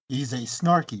He's a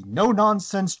snarky,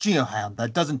 no-nonsense geohound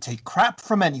that doesn't take crap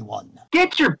from anyone.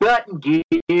 Get your butt in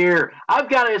gear. I've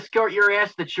got to escort your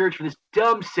ass to church for this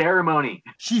dumb ceremony.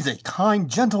 She's a kind,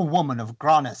 gentle woman of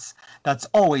Granis that's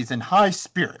always in high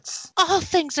spirits. All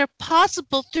things are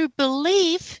possible through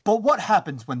belief. But what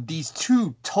happens when these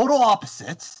two total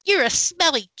opposites... You're a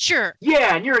smelly jerk.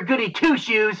 Yeah, and you're a goody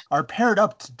two-shoes. ...are paired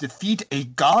up to defeat a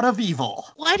god of evil?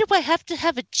 Why do I have to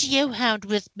have a geohound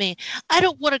with me? I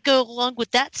don't want to go along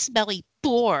with that smelly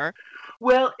bore.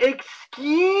 Well, excuse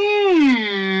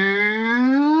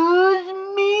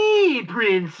me,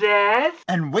 princess.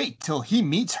 And wait till he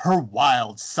meets her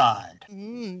wild side.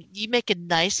 You make a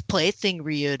nice plaything,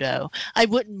 Ryudo. I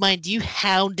wouldn't mind you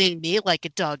hounding me like a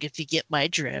dog if you get my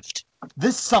drift.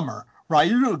 This summer,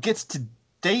 Ryudo gets to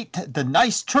date the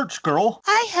nice church girl.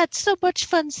 I had so much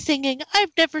fun singing.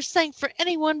 I've never sang for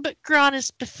anyone but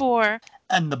Granis before.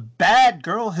 And the bad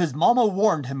girl his mama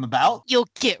warned him about. You'll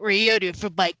get Ryudo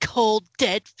from my cold,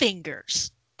 dead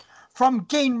fingers. From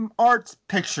Game Arts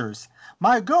Pictures,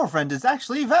 my girlfriend is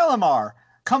actually Valimar,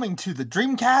 coming to the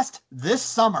Dreamcast this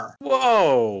summer.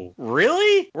 Whoa,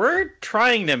 really? We're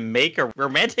trying to make a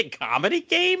romantic comedy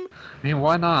game? I mean,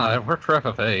 why not? We're Trip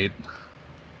of 8.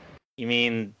 You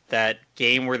mean that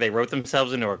game where they wrote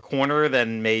themselves into a corner,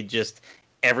 then made just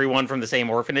everyone from the same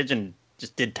orphanage and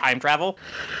just did time travel?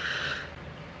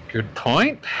 Good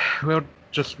point. We'll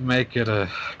just make it a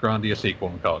Grandia sequel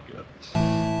and call it good.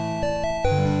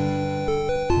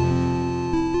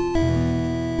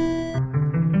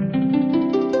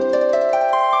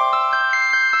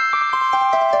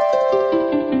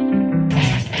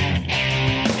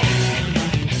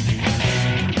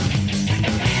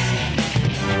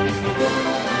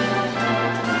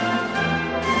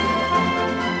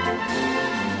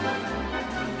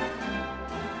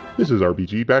 This is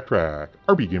RPG Backtrack,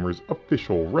 RP Gamer's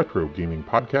official retro gaming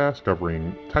podcast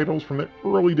covering titles from the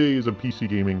early days of PC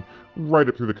gaming right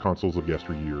up through the consoles of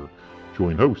yesteryear.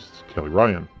 Join hosts Kelly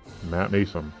Ryan, Matt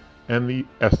Mason, and the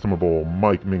estimable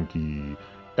Mike Minke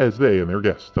as they and their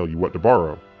guests tell you what to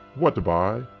borrow, what to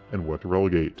buy, and what to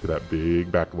relegate to that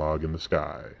big backlog in the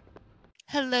sky.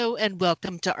 Hello and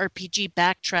welcome to RPG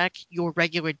Backtrack, your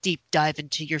regular deep dive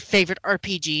into your favorite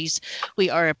RPGs. We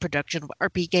are a production of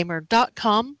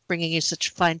RPGamer.com, bringing you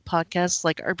such fine podcasts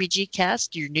like RPG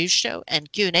Cast, your news show,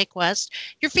 and Q&A Quest,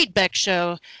 your feedback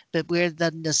show, but we're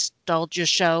the nostalgia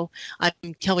show. I'm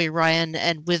Kelly Ryan,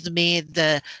 and with me,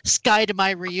 the sky to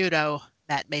my Ryudo,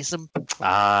 Matt Mason.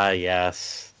 Ah,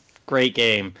 yes. Great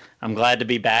game. I'm glad to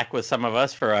be back with some of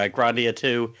us for Grandia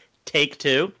 2 Take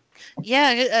 2.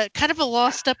 Yeah, kind of a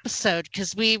lost episode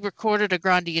because we recorded a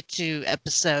Grandia 2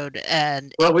 episode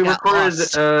and we recorded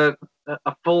lost. a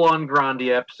full-on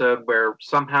Grandia episode where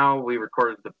somehow we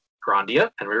recorded the Grandia,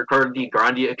 and we recorded the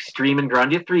Grandia Extreme and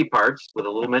Grandia 3 parts with a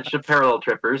little mention of Parallel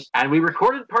Trippers, and we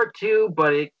recorded part 2,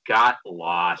 but it got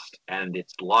lost, and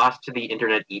it's lost to the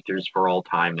internet ethers for all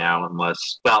time now,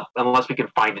 unless we can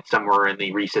find it somewhere in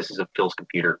the recesses of Phil's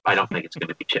computer. I don't think it's going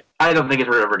to be I don't think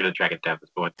we're ever going to track it down at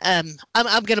this point. I'm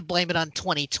going to blame it on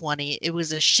 2020. It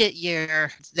was a shit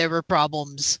year. There were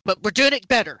problems, but we're doing it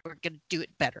better. We're going to do it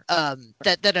better.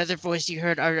 That other voice you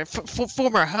heard, our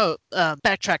former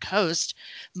Backtrack host,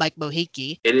 Mike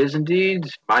Mohiki. It is indeed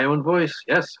my own voice.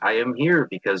 Yes, I am here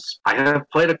because I have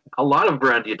played a lot of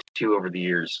Grandia 2 over the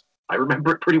years. I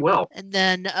remember it pretty well. And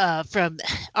then from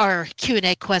our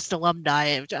Q&A Quest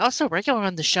alumni, also regular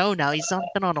on the show now, he's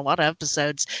been on a lot of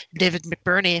episodes, David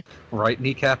McBurney. Right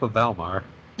kneecap of Valmar.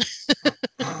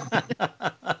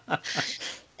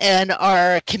 And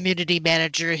our community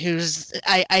manager, who's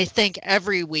I thank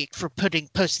every week for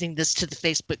posting this to the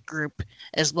Facebook group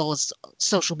as well as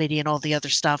social media and all the other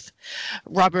stuff.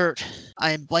 Robert,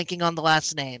 I am blanking on the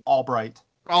last name. Albright,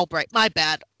 my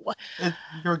bad.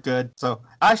 You're good. So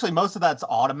actually, most of that's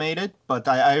automated, but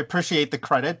I appreciate the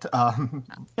credit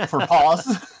for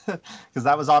pause because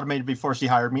that was automated before she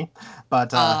hired me.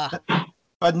 But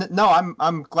no,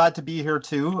 I'm glad to be here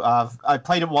too. I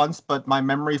played it once, but my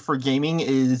memory for gaming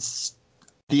is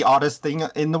the oddest thing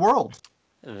in the world.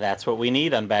 That's what we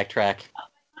need on Backtrack.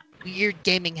 Weird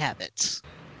gaming habits.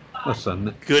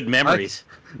 Listen. Good memories.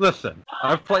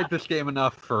 I've played this game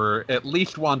enough for at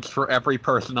least once for every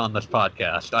person on this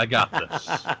podcast. I got this.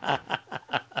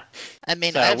 I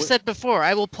mean, I've said before,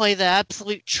 I will play the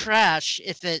absolute trash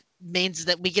if it means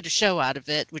that we get a show out of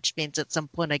it, which means at some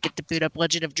point I get to boot up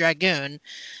Legend of Dragoon.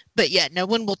 But yeah, no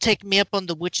one will take me up on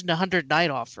the Witch and the 100 Night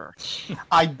offer.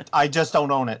 I just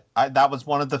don't own it. That was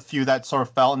one of the few that sort of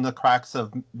fell in the cracks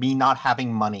of me not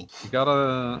having money. You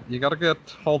gotta get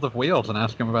hold of Wheels and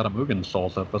ask him about a Mugen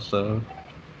Souls episode.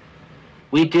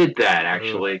 We did that,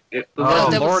 actually.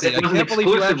 Oh, that was- Lordy, it I wasn't can't believe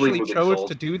you exclusively actually Mugen chose Souls.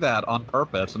 to do that on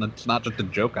purpose, and it's not just a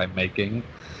joke I'm making.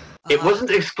 It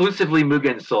wasn't exclusively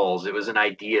Mugen Souls. It was an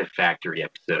Idea Factory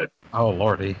episode. Oh,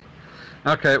 Lordy.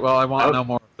 Okay, well, I want to know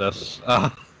more of this.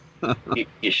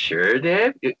 You sure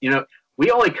did? We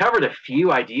only covered a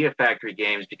few Idea Factory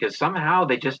games because somehow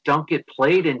they just don't get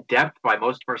played in depth by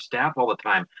most of our staff all the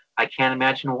time. I can't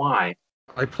imagine why.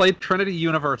 I played Trinity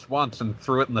Universe once and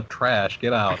threw it in the trash.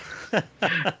 Get out. I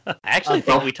actually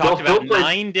think we talked about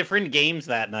 9 different games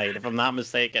that night, if I'm not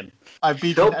mistaken.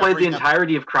 Phil played the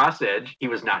entirety of Cross Edge. He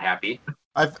was not happy.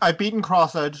 I've beaten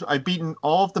Cross Edge. I've beaten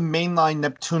all of the mainline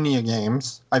Neptunia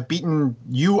games. I've beaten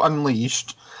You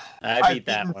Unleashed. I've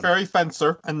beaten Fairy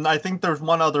Fencer, and I think there's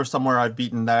one other somewhere I've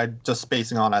beaten that I'm just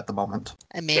spacing on at the moment.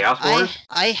 I mean, Chaos Wars?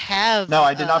 I have. No,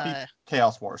 I did not beat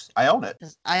Chaos Wars. I own it.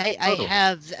 I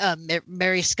have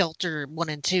Mary Skelter 1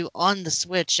 and 2 on the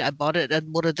Switch. I bought it at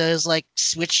one of those like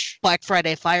Switch Black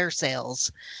Friday fire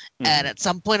sales, and at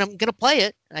some point I'm gonna play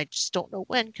it. I just don't know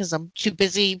when because I'm too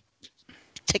busy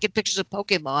taking pictures of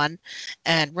Pokemon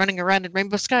and running around in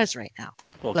Rainbow Skies right now.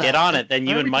 Well, get on it, then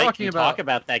you and Mike can talk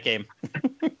about that game.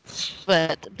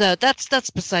 But that's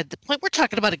beside the point. We're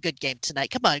talking about a good game tonight.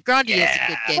 Come on, Grandia is a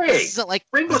good game. Wait, This isn't like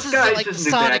Rainbow this isn't Skies like the isn't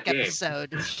a Sonic bad game.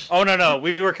 episode. Oh, no.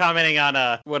 We were commenting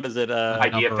on, what is it?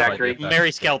 Idea Factory.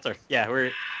 Mary Skelter. Yeah,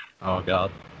 we're... Oh,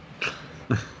 God.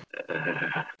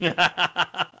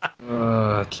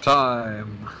 It's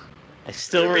time. I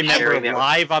still remember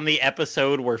live on the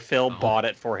episode where Phil bought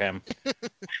it for him.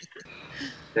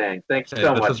 Thanks Hey,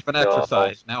 so this much. has been Phil.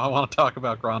 exercise. Now I want to talk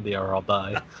about Grandia or I'll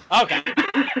die. Okay.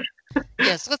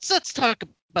 Yes, let's talk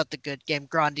about the good game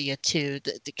Grandia 2.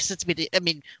 Since we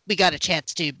got a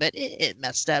chance to, but it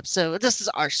messed up. So this is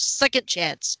our second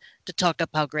chance to talk up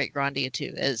how great Grandia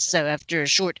 2 is. So after a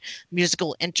short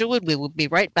musical interlude, we will be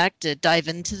right back to dive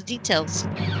into the details.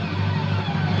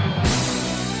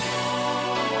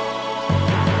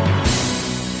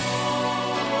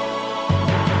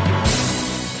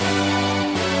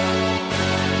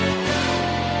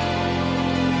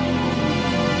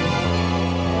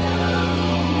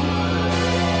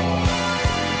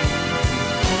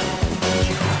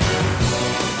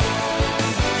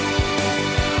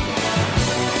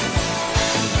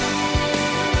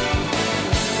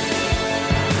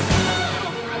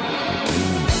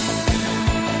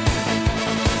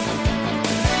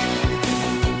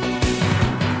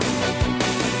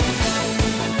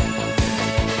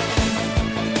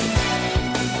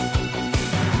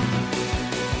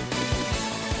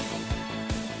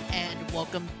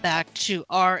 Welcome back to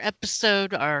our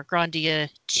episode, our Grandia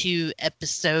 2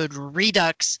 episode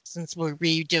Redux, since we're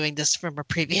redoing this from a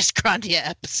previous Grandia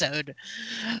episode.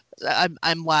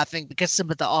 I'm laughing because some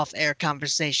of the off-air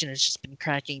conversation has just been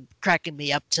cracking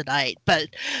me up tonight. But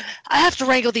I have to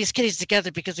wrangle these kitties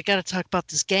together because I got to talk about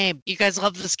this game. You guys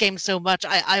love this game so much.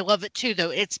 I love it too,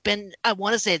 though. I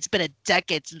want to say it's been a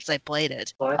decade since I played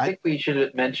it. Well, I think we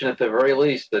should mention at the very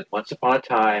least that once upon a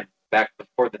time, back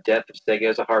before the death of Sega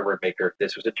as a hardware maker,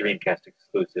 this was a Dreamcast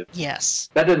exclusive. Yes.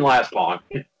 That didn't last long.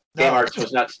 Game Arts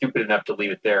was not stupid enough to leave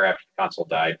it there after the console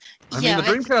died. I mean, the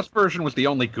Dreamcast version was the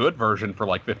only good version for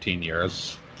like 15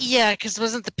 years. Yeah, because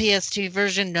wasn't the PS2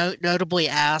 version notably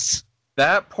ass?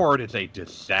 That port is a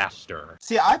disaster.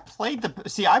 See, I played the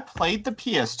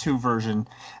PS2 version,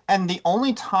 and the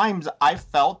only times I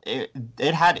felt it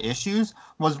had issues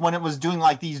was when it was doing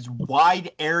like these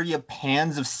wide area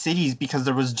pans of cities because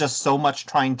there was just so much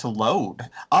trying to load.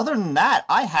 Other than that,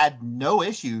 I had no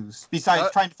issues besides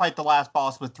trying to fight the last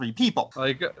boss with 3 people.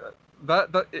 Like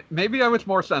maybe I was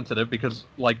more sensitive because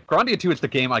like Grandia 2 is the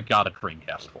game I got a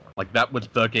Dreamcast for. Like that was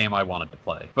the game I wanted to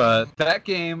play. But that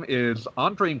game is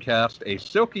on Dreamcast a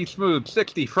silky smooth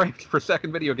 60 frames per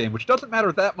second video game, which doesn't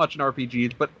matter that much in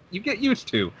RPGs, but you get used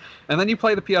to. And then you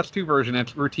play the PS2 version, and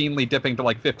it's routinely dipping to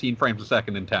like 15 frames a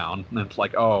second in town, and it's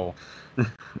like, oh.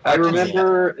 I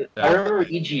remember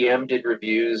EGM did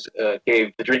reviews,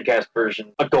 gave the Dreamcast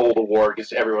version a gold award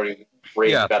because everybody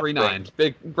raved about 3 nines,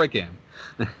 great game.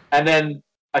 And then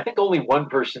I think only one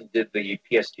person did the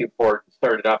PS2 port and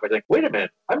started up. I was like, wait a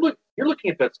minute, you're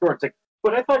looking at that score. It's like,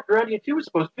 but I thought Grandia 2 was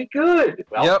supposed to be good.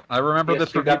 Well, yep, I remember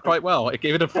this PS2 review quite well. It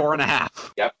gave it a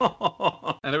 4.5. Yep.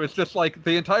 And it was just like,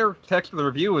 the entire text of the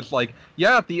review was like,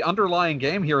 yeah, the underlying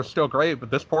game here is still great,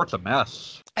 but this port's a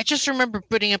mess. I just remember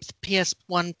booting up the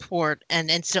PS1 port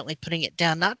and instantly putting it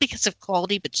down, not because of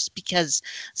quality, but just because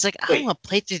it's like, I don't want to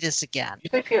play through this again.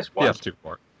 Did you say PS1? PS2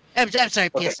 port. I'm sorry,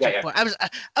 Okay, PS2 port. I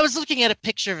was looking at a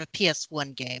picture of a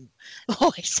PS1 game.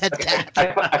 Oh, I said that.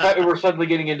 I thought we were suddenly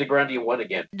getting into Grandia 1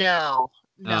 again. No.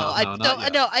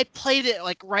 I played it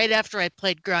like right after I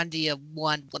played Grandia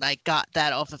 1 when I got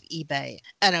that off of eBay.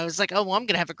 And I was like, oh, well, I'm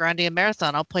going to have a Grandia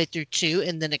marathon. I'll play through 2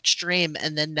 and then Extreme,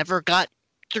 and then never got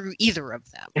through either of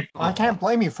them. Well, I can't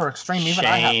blame you for Extreme. Even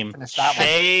I haven't finished that one.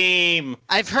 Shame.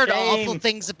 I've heard awful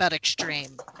things about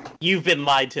Extreme. You've been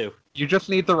lied to. You just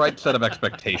need the right set of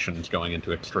expectations going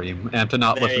into Extreme, and to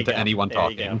not listen to anyone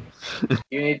talking.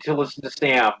 You need to listen to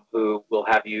Sam, who will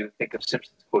have you think of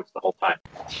Simpsons quotes the whole time.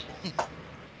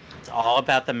 It's all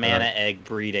about the mana egg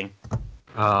breeding.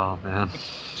 Oh, man.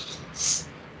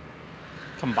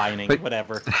 Combining,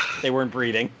 whatever. They weren't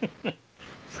breeding.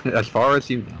 As far as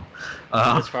you know.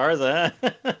 As far as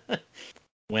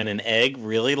when an egg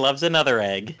really loves another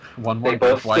egg. They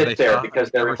both sit there because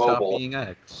they're immobile. Being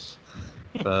eggs.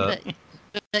 But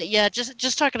yeah,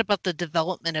 just talking about the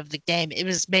development of the game, it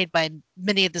was made by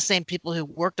many of the same people who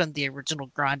worked on the original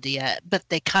Grandia, but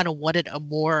they kind of wanted a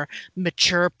more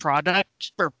mature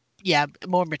product, or a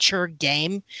more mature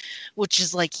game, which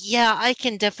is like, yeah, I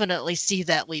can definitely see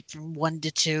that leap from 1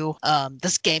 to 2.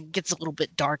 This game gets a little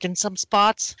bit dark in some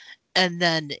spots. And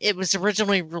then it was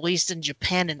originally released in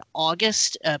Japan in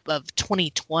August of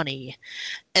 2020,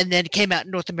 and then came out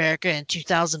in North America in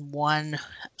 2001.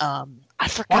 I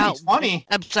forgot. 2020?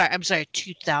 I'm sorry,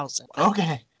 2000.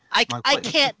 Okay. I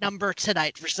can't number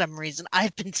tonight for some reason.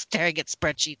 I've been staring at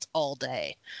spreadsheets all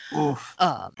day. Oof.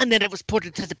 And then it was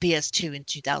ported to the PS2 in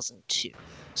 2002.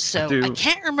 So I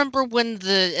can't remember when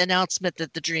the announcement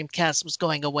that the Dreamcast was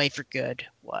going away for good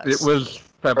was. It was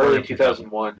February early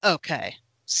 2001. Okay.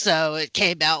 So it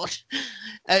came out.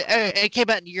 It came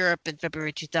out in Europe in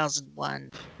February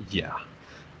 2001. Yeah,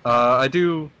 I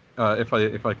do. If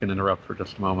I can interrupt for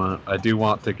just a moment, I do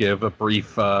want to give a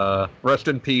brief rest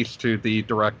in peace to the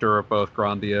director of both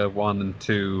Grandia 1 and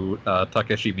 2,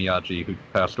 Takeshi Miyagi, who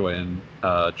passed away in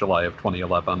July of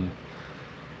 2011.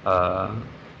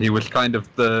 He was kind of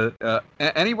the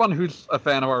anyone who's a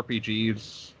fan of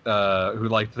RPGs who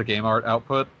liked the game art's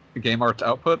output.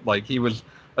 Like, he was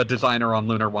a designer on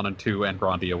Lunar 1 and 2 and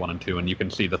Grandia 1 and 2, and you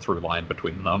can see the through line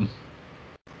between them.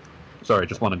 Sorry,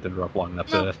 just wanted to interrupt long enough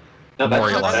to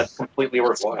memorialize. That's completely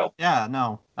worthwhile. Yeah,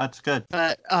 no, that's good.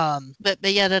 But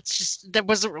yeah, that's just, there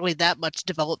wasn't really that much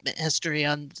development history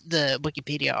on the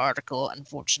Wikipedia article,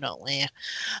 unfortunately.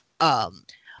 All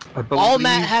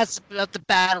Matt has about the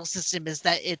battle system is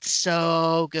that it's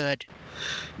so good.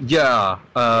 Yeah,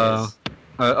 I'll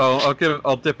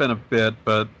dip in a bit,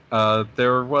 but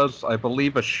there was, I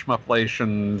believe, a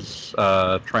Schmufflation's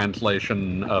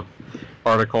translation of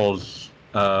articles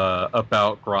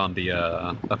about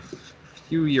Grandia a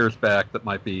few years back that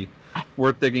might be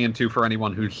worth digging into for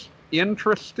anyone who's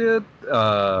interested.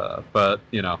 But,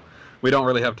 we don't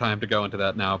really have time to go into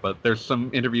that now, but there's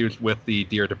some interviews with the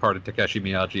dear departed Takeshi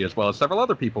Miyagi, as well as several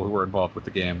other people who were involved with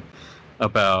the game,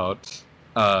 about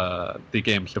the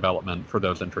game's development for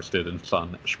those interested. And it's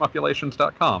on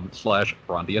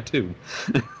schmuffulations.com/Grandia2.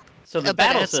 So the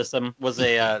battle system was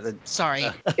a... Sorry.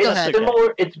 It's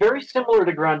similar. It's very similar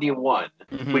to Grandia 1,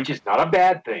 which is not a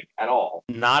bad thing at all.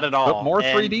 Not at all. But more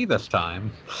 3D this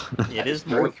time. It is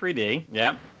more 3D,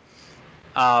 yeah.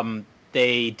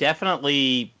 They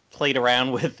definitely played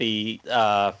around with the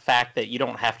fact that you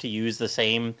don't have to use the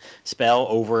same spell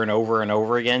over and over and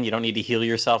over again. You don't need to heal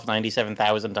yourself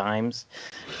 97,000 times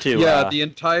to the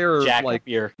entire jack up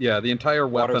your the entire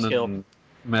weapon skill. And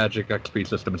magic XP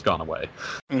system has gone away.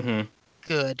 Mm-hmm.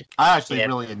 Good. I actually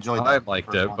really enjoyed that. I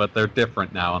liked it, but they're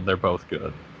different now, and they're both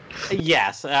good.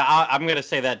 Yes, I'm going to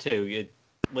say that too.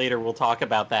 Later we'll talk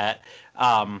about that,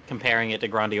 comparing it to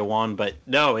Grandia 1. But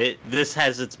no, this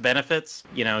has its benefits.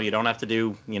 You don't have to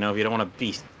do, if you don't want to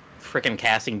be frickin'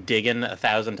 casting Diggin'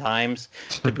 1,000 times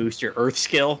to boost your Earth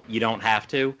skill, you don't have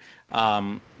to.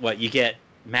 You get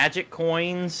magic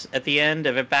coins at the end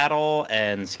of a battle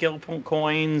and skill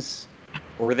coins.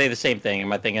 Or were they the same thing?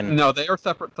 Am I thinking? No, they are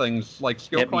separate things. Like,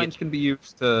 skill coins can be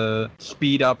used to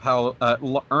speed up how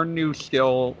earn new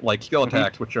skill, like skill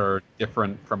attacks, which are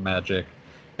different from magic,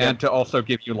 and to also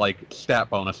give you like stat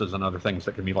bonuses and other things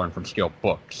that can be learned from skill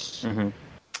books. Mm-hmm.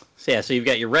 So you've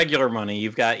got your regular money,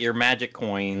 you've got your magic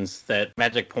coins,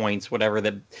 magic points, whatever,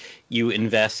 that you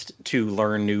invest to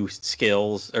learn new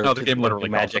skills. Or no, the game literally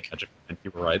magic.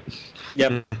 You were right.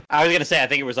 Yep. I was going to say, I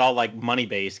think it was all like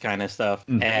money-based kind of stuff.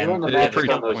 Mm-hmm. And the magic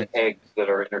on those eggs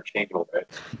that are interchangeable, right?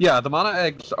 Yeah, the mana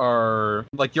eggs are,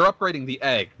 like, you're upgrading the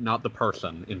egg, not the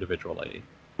person individually.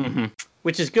 Mm-hmm.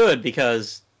 Which is good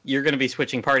because you're going to be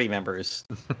switching party members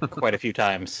quite a few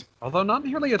times. Although not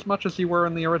nearly as much as you were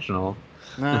in the original.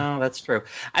 No, that's true.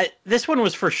 This one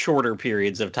was for shorter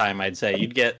periods of time, I'd say.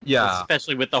 You'd get,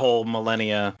 especially with the whole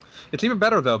Millennia. It's even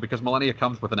better, though, because Millennia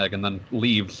comes with an egg and then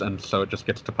leaves, and so it just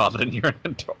gets deposited in your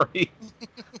inventory.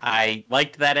 I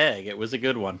liked that egg. It was a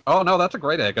good one. Oh, no, that's a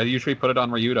great egg. I usually put it on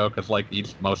Ryudo, because, like,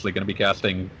 he's mostly going to be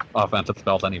casting offensive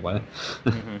spells anyway.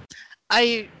 Mm-hmm.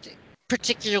 I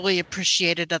particularly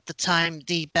appreciated at the time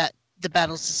the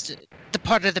battle system, the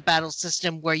part of the battle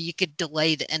system where you could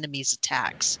delay the enemy's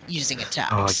attacks using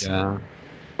attacks. Oh,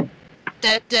 yeah.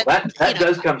 That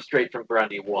does come straight from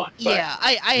Grandia 1. But... Yeah,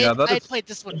 I played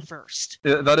this one first.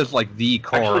 That is like the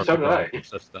core of the Grandia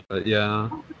system. But yeah.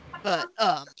 But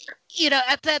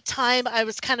at that time, I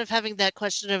was kind of having that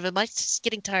question of, am I just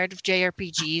getting tired of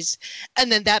JRPGs?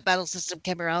 And then that battle system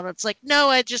came around. And it's like, no,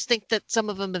 I just think that some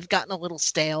of them have gotten a little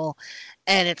stale,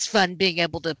 and it's fun being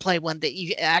able to play one that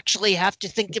you actually have to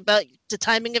think about the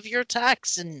timing of your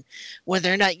attacks and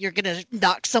whether or not you're going to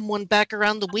knock someone back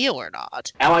around the wheel or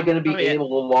not. Am I going to be able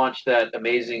to launch that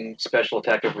amazing special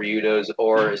attack of Ryudo's,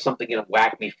 or is something going to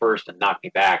whack me first and knock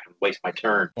me back and waste my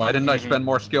turn? Why didn't I spend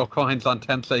more skill coins on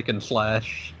Tenseiken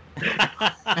Slash?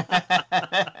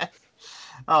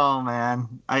 Oh man,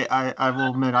 I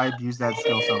will admit I abuse that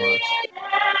skill so much.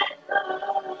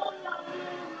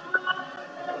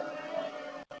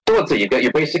 So let's say you've got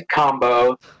your basic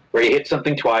combo where you hit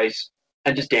something twice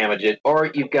and just damage it,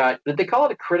 or you've got, did they call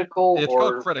it a critical? It's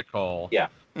called critical. Yeah.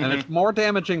 And it's more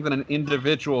damaging than an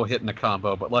individual hit in a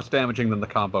combo, but less damaging than the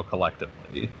combo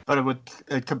collectively. But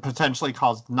it could potentially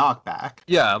cause knockback.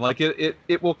 Yeah, like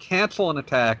it will cancel an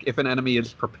attack if an enemy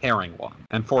is preparing one,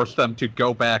 and force them to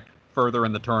go back further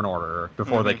in the turn order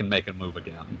before they can make a move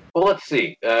again. Well, let's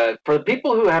see. For the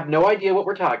people who have no idea what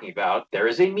we're talking about, there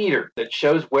is a meter that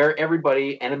shows where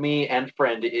everybody, enemy and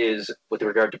friend, is with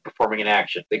regard to performing an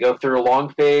action. They go through a long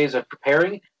phase of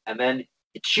preparing, and then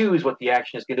you choose what the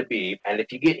action is going to be, and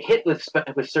if you get hit with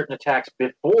certain attacks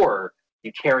before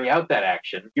you carry out that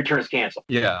action, your turn is canceled.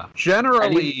 Yeah.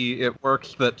 Generally, it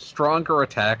works that stronger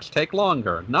attacks take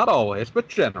longer. Not always, but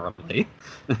generally.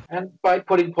 And by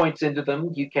putting points into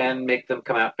them, you can make them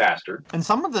come out faster. And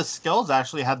some of the skills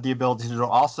actually have the ability to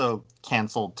also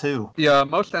cancel, too. Yeah,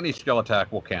 most any skill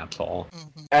attack will cancel.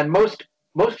 Mm-hmm. And most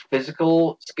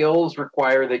physical skills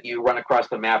require that you run across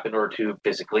the map in order to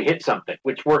physically hit something,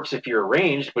 which works if you're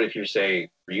ranged, but if you're, say,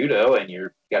 Ryudo and you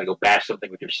got to go bash something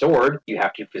with your sword, you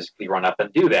have to physically run up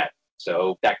and do that.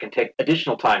 So that can take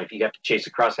additional time if you have to chase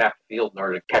across half the field in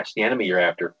order to catch the enemy you're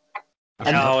after.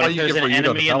 And if there's an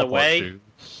enemy in the way...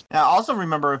 Yeah, also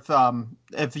remember,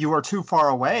 if you were too far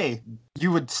away,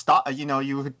 you would stop.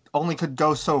 You only could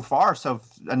go so far. So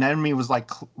if an enemy was like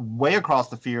way across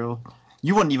the field,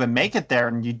 you wouldn't even make it there,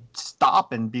 and you'd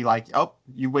stop and be like, oh,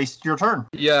 you wasted your turn.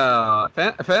 Yeah,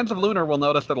 fans of Lunar will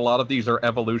notice that a lot of these are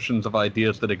evolutions of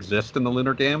ideas that exist in the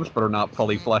Lunar games, but are not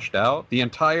fully fleshed out. The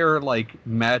entire,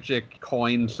 magic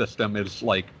coin system is,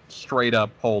 straight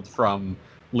up pulled from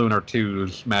Lunar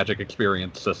 2's magic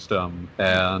experience system,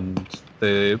 and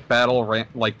the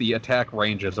the attack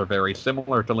ranges are very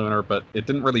similar to Lunar, but it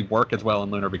didn't really work as well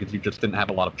in Lunar because you just didn't have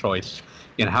a lot of choice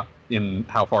in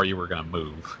how far you were going to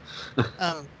move.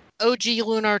 OG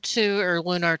Lunar 2 or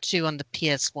Lunar 2 on the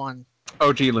PS1?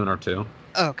 OG Lunar 2.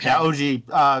 Okay. Yeah,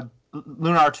 OG.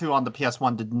 Lunar 2 on the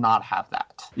PS1 did not have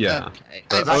that. Yeah. Okay.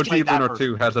 OG Lunar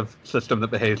 2 has a system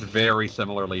that behaves very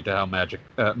similarly to how magic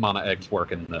mana eggs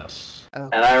work in this. Okay.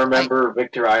 And I remember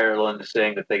Victor Ireland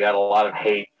saying that they got a lot of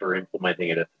hate for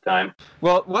implementing it at the time.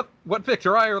 Well, what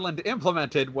Victor Ireland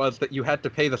implemented was that you had to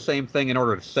pay the same thing in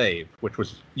order to save, which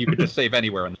was you could just save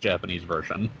anywhere in the Japanese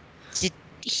version. Did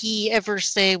he ever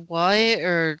say why,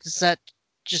 or is that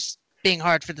just being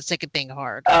hard for the sake of being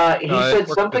hard? He said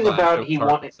something about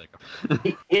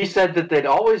he said that they'd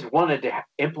always wanted to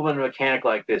implement a mechanic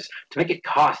like this to make it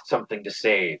cost something to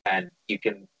save, and you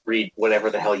can read whatever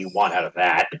the hell you want out of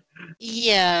that.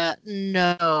 Yeah,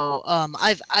 no.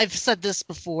 I've said this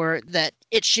before, that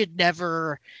it should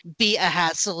never be a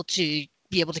hassle to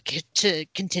be able to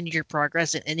continue your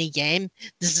progress in any game.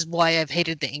 This is why I've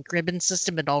hated the ink ribbon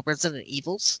system in all Resident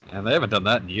Evils. And they haven't done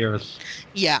that in years.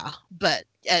 Yeah, but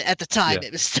at the time,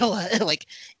 it was still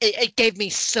it gave me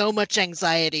so much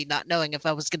anxiety not knowing if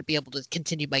I was going to be able to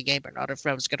continue my game or not, if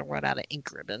I was going to run out of ink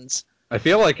ribbons. I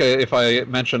feel like if I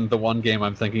mentioned the one game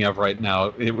I'm thinking of right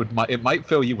now, it might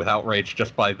fill you with outrage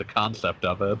just by the concept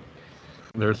of it.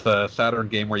 There's a Saturn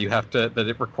game where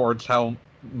it records how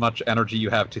much energy you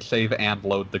have to save and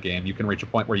load the game. You can reach a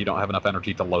point where you don't have enough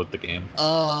energy to load the game.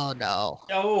 Oh, no.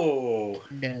 Oh.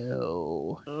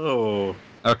 No. Oh.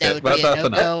 Okay, That would but be a that's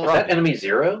enough. no-go. Is that enemy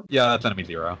 0? Yeah, that's enemy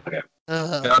 0.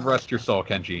 God rest your soul,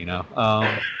 Kenji.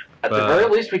 At the very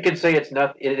least, we can say it's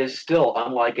not. It is still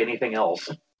unlike anything else.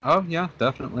 Oh yeah,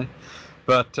 definitely.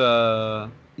 But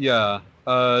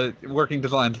Working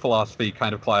Design's philosophy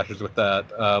kind of clashes with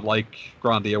that. Like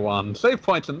Grandia 1, save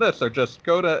points in this are just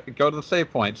go to the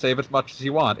save point, save as much as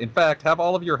you want. In fact, have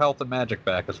all of your health and magic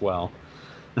back as well.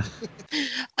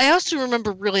 I also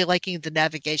remember really liking the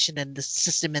navigation and the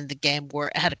system in the game where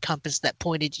it had a compass that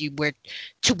pointed you where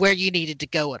you needed to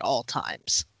go at all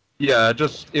times. Yeah,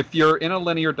 just if you're in a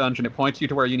linear dungeon, it points you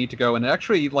to where you need to go, and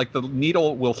actually, like, the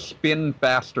needle will spin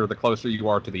faster the closer you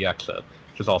are to the exit,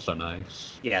 which is also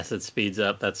nice. Yes, it speeds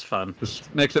up. That's fun.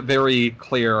 Just makes it very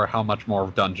clear how much more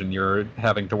dungeon you're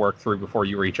having to work through before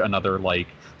you reach another, like,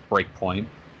 breakpoint.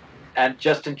 And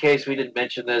just in case we didn't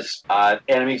mention this,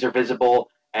 enemies are visible,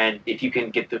 and if you can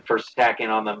get the first attack in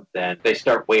on them, then they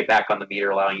start way back on the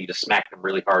meter, allowing you to smack them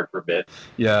really hard for a bit.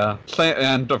 Yeah,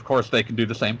 and of course they can do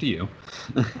the same to you.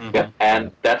 Yeah, and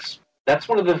that's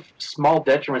one of the small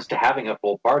detriments to having a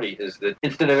full party, is that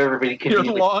instead of everybody Your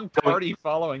long party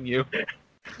following you.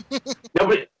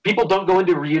 People don't go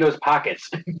into Ryudo's pockets.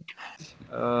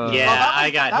 I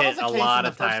got hit a lot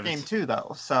of times. That was the case in the first game too,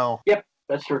 though. So yep,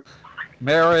 that's true.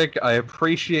 Merrick, I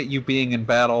appreciate you being in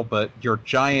battle, but your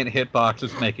giant hitbox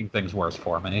is making things worse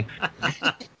for me.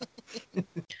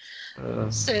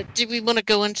 So, do we want to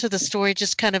go into the story?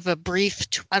 Just kind of a brief,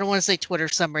 I don't want to say Twitter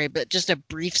summary, but just a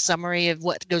brief summary of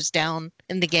what goes down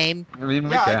in the game. I mean,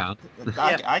 we can.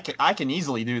 I can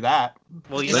easily do that.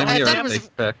 Well, Same here,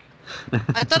 pick.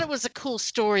 I thought it was a cool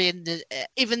story, and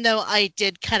even though I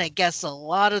did kind of guess a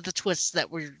lot of the twists that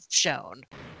were shown.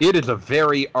 It is a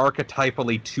very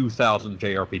archetypally 2000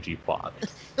 JRPG plot.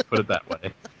 Put it that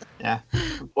way. Yeah.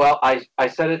 Well, I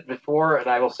said it before, and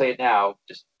I will say it now,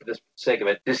 just for the sake of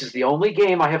it. This is the only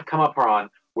game I have come up on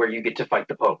where you get to fight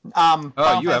the Pope. You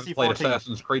Fantasy haven't played 14.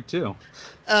 Assassin's Creed 2.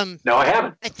 No, I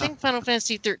haven't. I think Final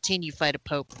Fantasy 13 you fight a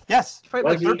Pope. Yes. You fight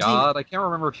like a god. I can't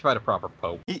remember if you fight a proper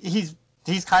Pope.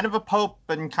 He's kind of a Pope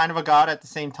and kind of a god at the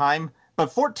same time.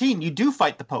 But 14, you do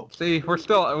fight the Pope. See,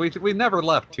 we never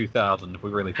left 2000 if we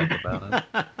really think about it.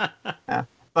 Yeah.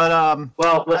 But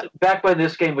well, back when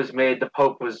this game was made, the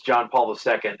Pope was John Paul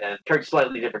II, and carried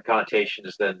slightly different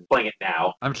connotations than playing it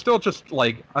now. I'm still just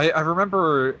like I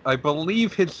remember. I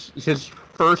believe his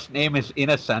first name is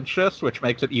Innocentius, which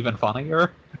makes it even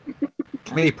funnier.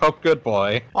 Me, Pope Good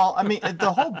Boy. Well, I mean,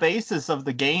 the whole basis of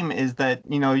the game is that,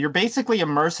 you're basically a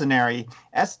mercenary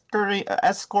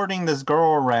escorting this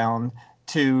girl around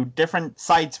to different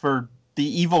sites where the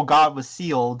evil god was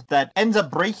sealed, that ends up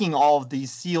breaking all of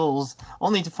these seals,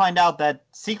 only to find out that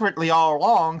secretly all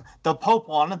along, the Pope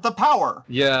wanted the power.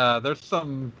 Yeah, there's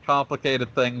some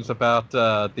complicated things about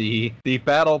the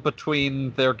battle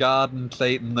between their god and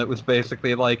Satan that was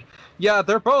basically like, yeah,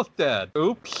 they're both dead.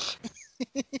 Oops.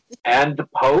 And the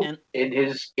Pope, in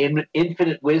his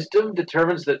infinite wisdom,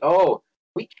 determines that,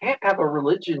 we can't have a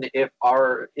religion if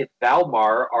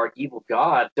Valmar, our evil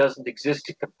god, doesn't exist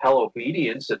to compel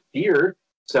obedience and fear.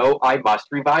 So I must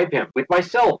revive him with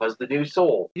myself as the new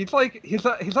soul. He's like his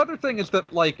other thing is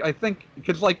that, like, I think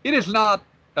because, like, it is not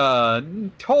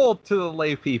told to the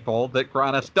lay people that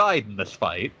Granis died in this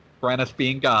fight. Granis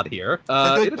being God here.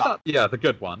 It is not. Yeah, the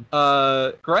good one.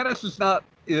 Granis is not.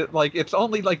 It's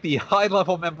only like the high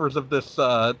level members of this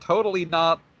totally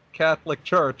not Catholic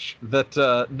Church that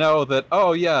know that,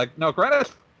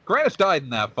 Granis died in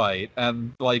that fight,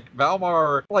 and like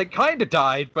Valmar kind of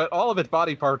died, but all of his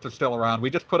body parts are still around. We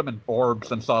just put him in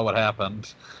orbs and saw what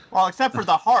happened. Well, except for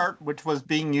the heart, which was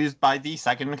being used by the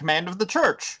second in command of the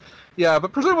church. Yeah,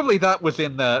 but presumably that was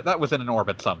in an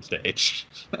orbit some stage.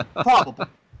 Probably.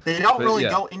 They don't really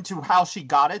go into how she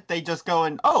got it. They just go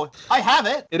in, I have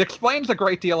it. It explains a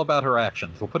great deal about her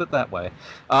actions. We'll put it that way.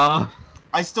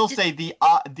 I still say the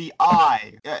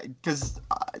eye, because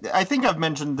I think I've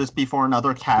mentioned this before in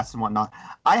other casts and whatnot.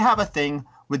 I have a thing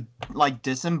with like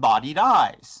disembodied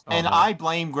eyes, and I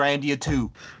blame Grandia too.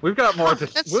 We've got more.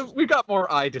 We've got more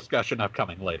eye discussion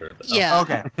upcoming later. Though. Yeah.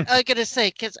 Okay. I gotta say,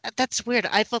 because that's weird.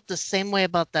 I felt the same way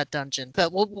about that dungeon,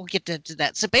 but we'll get into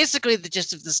that. So basically, the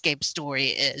gist of this game story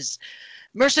is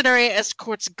mercenary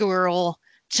escorts girl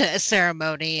to a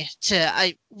ceremony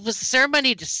was the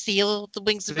ceremony to seal the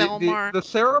wings of Valmar? The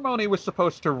ceremony was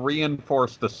supposed to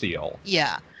reinforce the seal.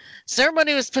 Yeah.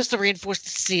 Ceremony was supposed to reinforce the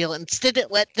seal. Instead,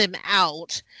 it let them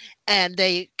out, and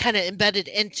they kind of embedded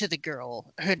into the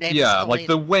girl. Her name is Elena. Like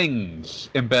the wings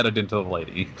embedded into the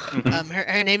lady.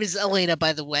 Her name is Elena,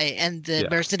 by the way, and the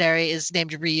mercenary is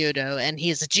named Ryudo, and he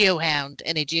is a geohound,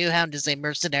 and a geohound is a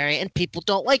mercenary, and people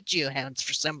don't like geohounds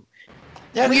for some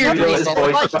Yeah, Weird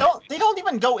they don't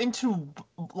even go into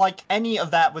like any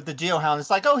of that with the Geohound. It's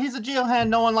like, oh, he's a Geohound,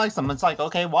 no one likes him. It's like,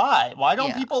 okay, why? Why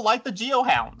don't people like the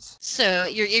Geohounds? So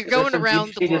you're going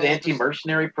around the world.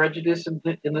 Anti-mercenary prejudice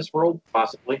in this world,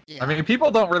 possibly. I mean,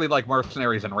 people don't really like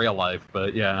mercenaries in real life,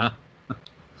 but yeah.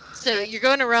 So you're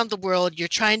going around the world, you're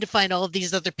trying to find all of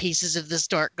these other pieces of this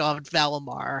dark god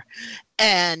Valimar.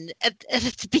 And at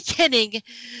the beginning,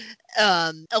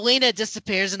 Elena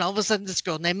disappears, and all of a sudden this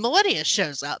girl named Millennia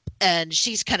shows up. And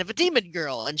she's kind of a demon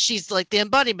girl, and she's like the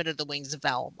embodiment of the wings of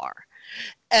Valimar.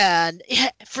 And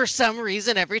for some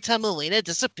reason, every time Elena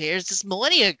disappears, this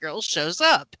Millennia girl shows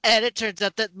up. And it turns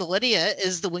out that Millennia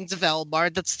is the wings of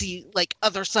Valimar. That's the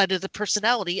other side of the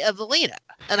personality of Elena.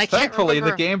 And Thankfully,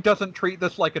 the game doesn't treat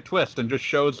this like a twist and just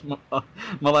shows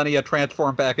Millennia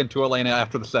transform back into Elena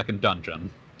after the second dungeon.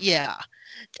 Yeah.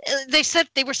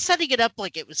 They were setting it up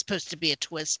like it was supposed to be a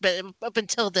twist, but up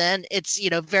until then, it's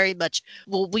very much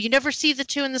you never see the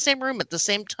two in the same room at the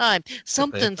same time.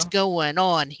 Something's going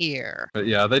on here. But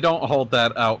yeah, they don't hold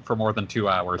that out for more than 2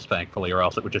 hours, thankfully, or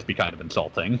else it would just be kind of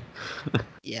insulting.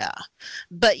 Yeah,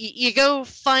 but you go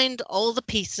find all the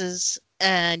pieces.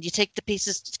 And you take the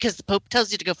pieces because the Pope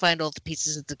tells you to go find all the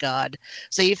pieces of the god.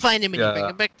 So you find him and you bring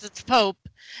him back to the Pope.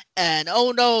 And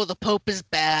oh no, the Pope is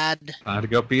bad. Time to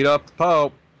go beat up the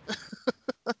Pope.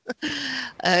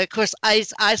 Of course,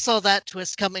 I saw that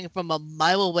twist coming from a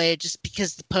mile away just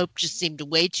because the Pope just seemed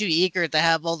way too eager to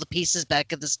have all the pieces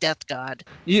back of this death god.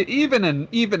 Even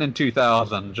in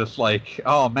 2000, just like,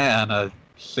 oh man, a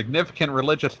significant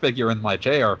religious figure in my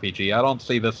JRPG.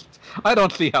 I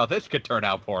don't see how this could turn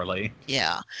out poorly.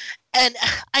 Yeah. And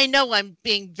I know I'm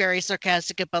being very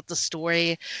sarcastic about the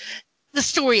story. The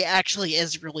story actually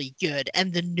is really good,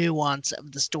 and the nuance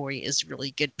of the story is really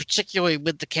good, particularly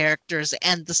with the characters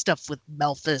and the stuff with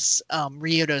Melphis,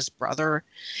 Ryudo's brother.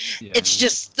 Yeah. It's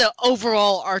just the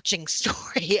overall arching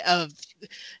story of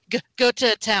go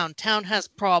to a town has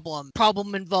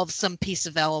problem involves some piece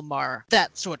of Valimar,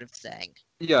 that sort of thing.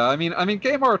 Yeah, I mean,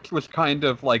 Game Arts was kind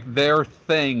of like their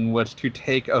thing was to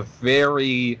take a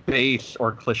very base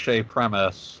or cliche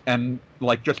premise and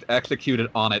like just execute it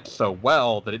on it so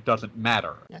well that it doesn't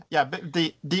matter. Yeah, but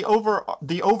the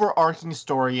overarching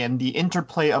story and the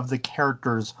interplay of the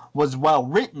characters was well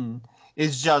written.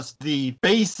 Is just the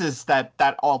basis that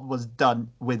all was done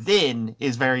within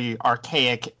is very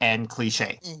archaic and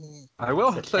cliche. Mm-hmm. I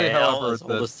will say, however,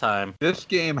 that this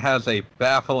game has a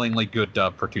bafflingly good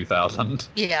dub for 2000.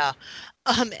 Yeah.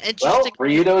 Well,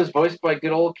 Ryudo is voiced by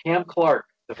good old Cam Clark.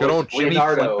 Good old Jimmy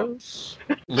Leonardo.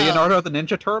 Leonardo the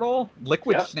Ninja Turtle?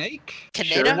 Liquid Snake?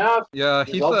 Sure enough. Yeah,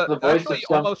 he's actually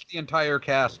almost the entire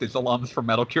cast is alums from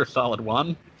Metal Gear Solid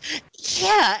 1.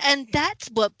 Yeah, and that's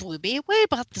what blew me away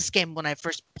about this game when I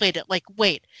first played it. Like,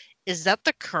 wait, is that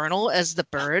the Colonel as the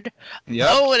bird? Yeah.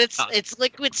 Oh, and it's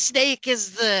Liquid Snake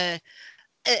as the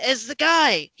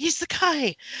guy. He's the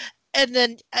guy. And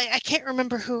then I can't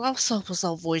remember who else was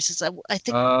all voices. I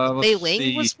think Mei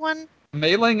Ling was one.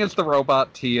 Mei Ling is the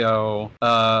robot Tio.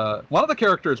 One of the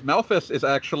characters, Melphis,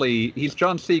 he's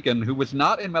John Segan, who was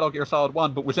not in Metal Gear Solid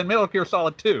 1, but was in Metal Gear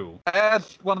Solid 2,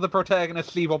 as one of the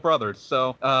protagonists' evil brothers,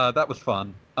 so that was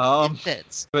fun. It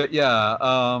fits. But yeah,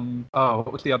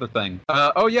 what was the other thing?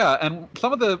 And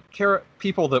some of the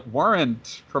people that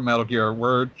weren't from Metal Gear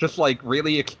were just like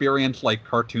really experienced like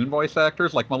cartoon voice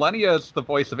actors. Like Millennia is the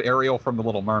voice of Ariel from The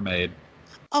Little Mermaid.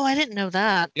 Oh, I didn't know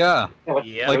that. Yeah.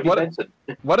 Like what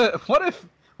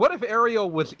if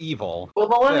Ariel was evil? Well,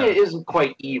 Millennia isn't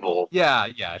quite evil. Yeah.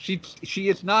 She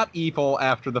is not evil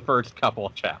after the first couple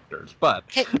of chapters, but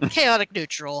chaotic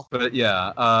neutral. But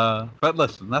yeah. But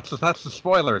listen, that's the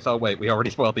spoilers. Oh wait, we already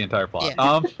spoiled the entire plot.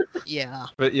 Yeah. Yeah.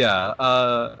 But yeah.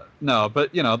 No,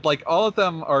 but like all of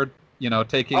them are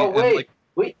taking. Oh wait.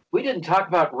 We didn't talk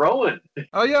about Rowan.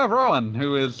 Oh yeah, Rowan,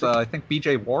 who is I think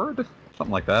BJ Ward.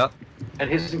 Something like that.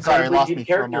 And his incredibly deep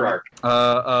character arc.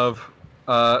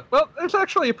 Well, there's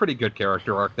actually a pretty good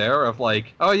character arc there of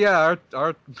like, oh yeah,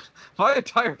 my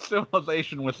entire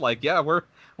civilization was like, yeah, we're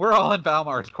all in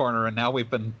Valmar's corner, and now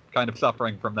we've been kind of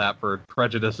suffering from that for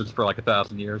prejudices for like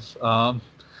 1,000 years.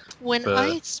 When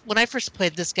I first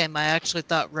played this game, I actually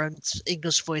thought Rowan's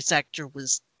English voice actor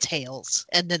was Tails,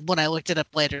 and then when I looked it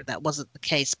up later, that wasn't the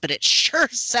case, but it sure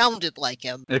sounded like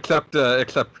him. Except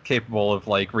capable of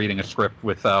like reading a script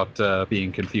without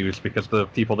being confused, because the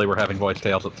people they were having voice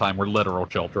Tails at the time were literal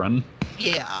children.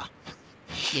 Yeah.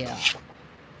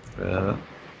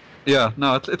 Yeah,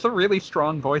 no, it's a really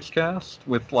strong voice cast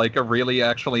with like a really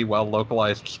actually well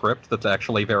localized script that's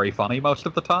actually very funny most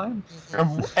of the time.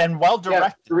 And well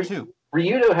directed too.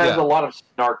 Ryudo has Yeah. a lot of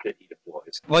snark that he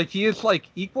deploys. Like, he is, like,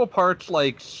 equal parts,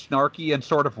 like, snarky and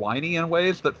sort of whiny in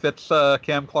ways that fits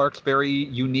Cam Clark's very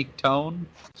unique tone.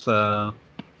 So,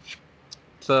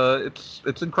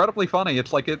 it's incredibly funny.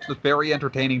 It's very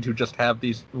entertaining to just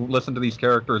listen to these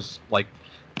characters, like,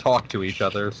 talk to each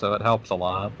other, so it helps a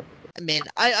lot. I mean,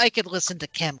 I could listen to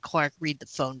Cam Clark read the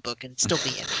phone book and still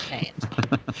be entertained.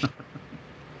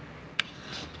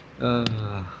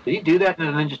 Did he do that in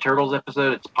a Ninja Turtles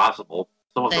episode? It's possible.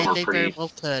 Some of them are They pretty. very well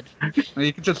could.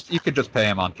 You could just pay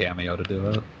him on Cameo to do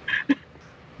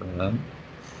it.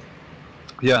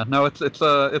 Yeah, no, it's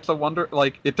a wonder.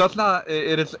 Like, it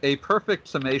is a perfect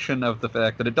summation of the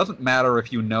fact that it doesn't matter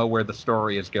if you know where the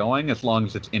story is going, as long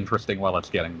as it's interesting while it's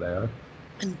getting there.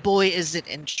 And boy, is it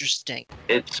interesting.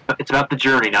 It's about the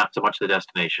journey, not so much the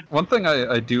destination. One thing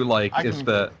I do like is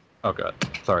that. Oh, good.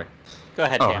 Sorry. Go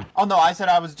ahead, Oh. Cam. Oh no, I said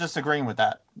I was just agreeing with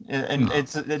that. And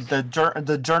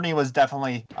the journey was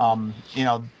definitely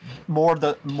more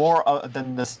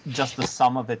than just the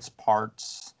sum of its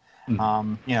parts.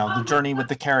 The journey with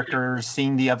the characters,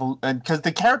 seeing the evolution, because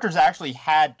the characters actually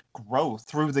had growth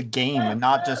through the game and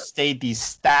not just stayed these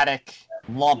static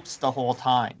lumps the whole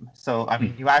time. So I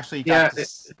mean, you actually got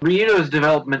Ryudo's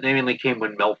development mainly came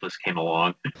when Melphus came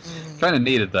along. Kind of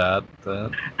needed that.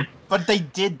 But they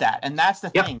did that, and that's the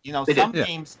thing. Some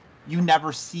games you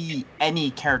never see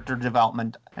any character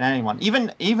development in anyone.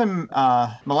 Even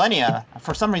Millennia,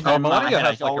 for some reason, in my Millennia head,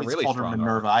 I has, like, a always really called her strong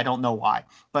Minerva. I don't know why,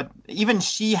 but even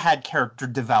she had character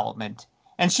development,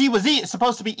 and she was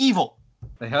supposed to be evil.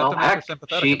 They had to make her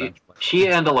sympathetic eventually. She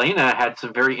and Elena had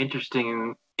some very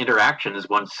interesting interactions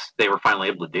once they were finally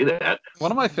able to do that.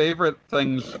 One of my favorite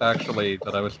things, actually,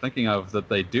 that I was thinking of that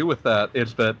they do with that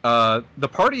is that the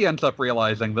party ends up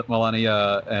realizing that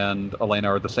Millennia and Elena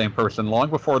are the same person long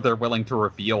before they're willing to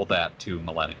reveal that to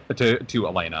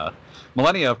Elena.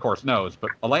 Millennia, of course, knows,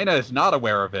 but Elena is not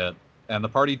aware of it, and the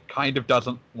party kind of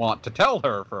doesn't want to tell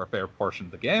her for a fair portion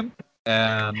of the game.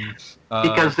 And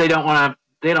because they don't want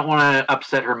to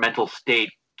upset her mental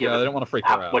state. They don't want to freak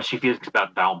her out. What she feels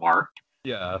about Valmar.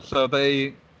 Yeah, so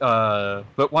they,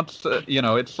 but once,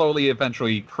 it slowly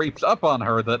eventually creeps up on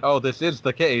her that, oh, this is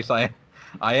the case, I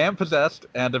am possessed,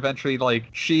 and eventually, like,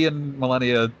 she and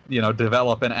Millennia,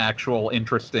 develop an actual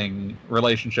interesting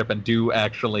relationship and do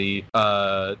actually,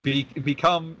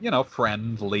 become,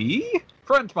 friendly?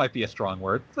 Friends might be a strong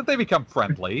word, but they become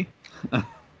friendly.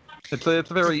 It's a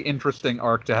very interesting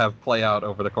arc to have play out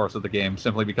over the course of the game,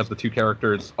 simply because the two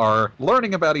characters are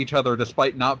learning about each other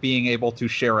despite not being able to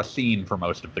share a scene for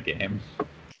most of the game.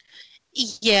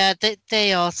 Yeah,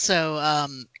 they also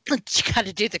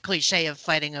gotta do the cliche of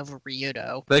fighting over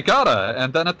Ryudo. They gotta,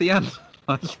 and then at the end,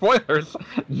 spoilers,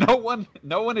 no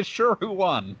one is sure who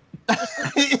won.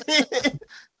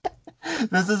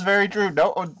 This is very true.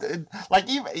 No, like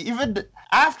even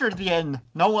after the end,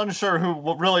 no one's sure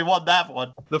who really won that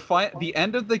one. The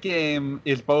end of the game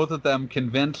is both of them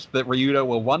convinced that Ryudo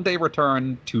will one day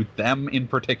return to them in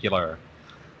particular.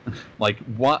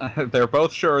 They're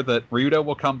both sure that Ryudo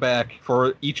will come back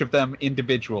for each of them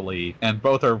individually, and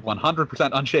both are 100%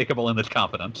 unshakable in this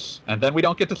confidence. And then we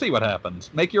don't get to see what happens.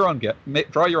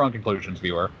 Draw your own conclusions,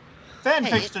 viewer. Fan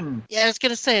fiction. Yeah, I was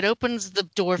gonna say it opens the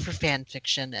door for fan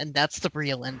fiction, and that's the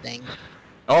real ending.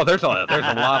 Oh, there's a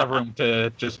lot of room to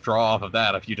just draw off of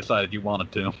that if you decided you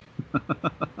wanted to.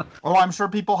 Oh, I'm sure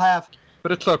people have.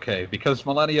 But it's okay, because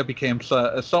Millennia became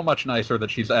so much nicer that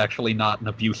she's actually not an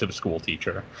abusive school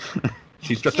teacher.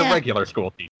 She's just a regular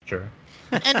school teacher.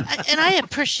 And I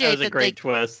appreciate that was a great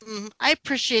twist. I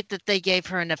appreciate that they gave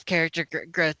her enough character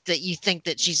growth that you think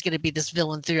that she's going to be this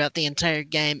villain throughout the entire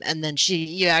game, and then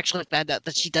you actually find out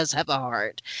that she does have a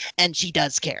heart and she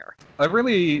does care. I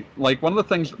really like one of the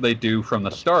things that they do from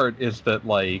the start is that,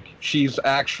 like, she's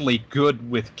actually good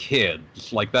with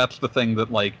kids. Like, that's the thing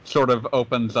that, like, sort of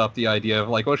opens up the idea of,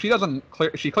 like, well, she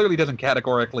clearly doesn't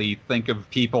categorically think of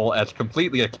people as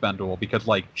completely expendable, because,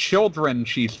 like, children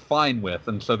she's fine with,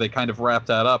 and so they kind of wrap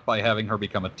that up by having her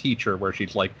become a teacher where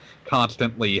she's, like,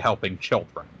 constantly helping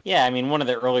children. Yeah, I mean, one of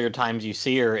the earlier times you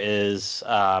see her is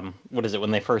when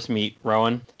they first meet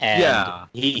Rowan, and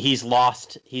he's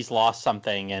lost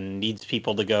something and needs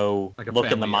people to go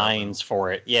look in the mines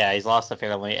for it. Yeah, he's lost a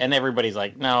family, and everybody's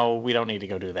like, no, we don't need to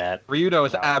go do that. Ryudo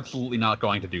is absolutely not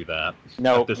going to do do at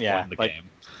this point in the game.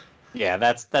 Yeah,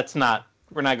 that's not.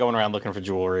 We're not going around looking for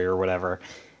jewelry or whatever.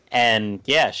 And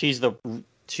yeah, she's the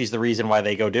reason why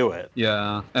they go do it.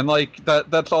 Yeah, and like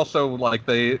that's also like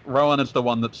Rowan is the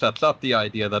one that sets up the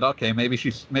idea that, okay, maybe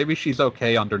she's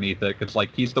okay underneath it, because,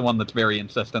 like, he's the one that's very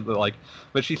insistent that, like,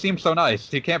 but she seems so nice,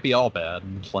 she can't be all bad.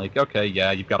 And it's like, okay,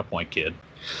 yeah, you've got a point, kid.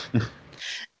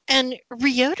 And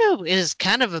Ryoto is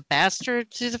kind of a bastard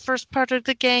through the first part of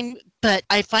the game, but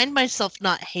I find myself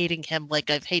not hating him like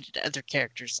I've hated other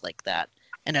characters like that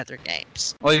in other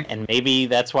games. And maybe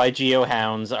that's why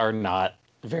Geohounds are not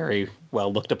very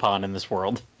well looked upon in this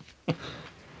world.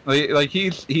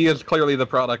 He is clearly the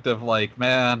product of like,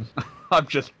 man, I'm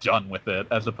just done with it,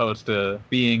 as opposed to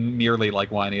being merely like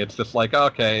whiny. It's just like,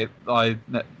 okay,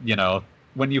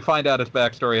 when you find out his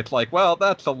backstory, it's like, well,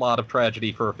 that's a lot of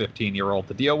tragedy for a 15-year-old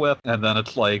to deal with. And then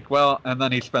it's like, well, and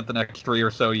then he spent the next 3 or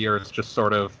so years just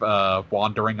sort of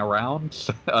wandering around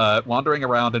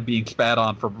and being spat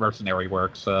on for mercenary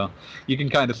work. So you can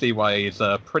kind of see why he's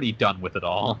pretty done with it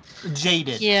all.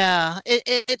 Jaded. Yeah,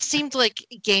 it seemed like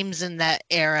games in that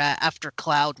era after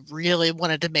Cloud really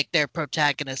wanted to make their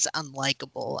protagonists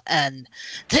unlikable. And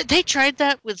they tried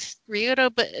that with Ryoto,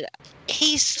 but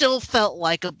he still felt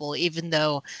likable, even though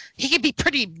he could be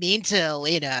pretty mean to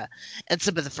Alina in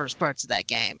some of the first parts of that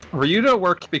game. Ryudo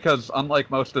worked because, unlike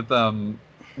most of them,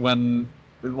 the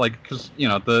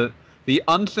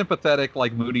unsympathetic,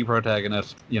 like, moody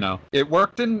protagonist, it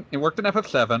worked in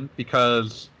FF7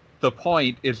 because the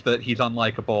point is that he's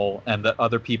unlikable and that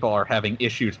other people are having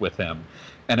issues with him.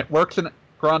 And it works in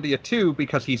Grandia 2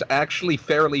 because he's actually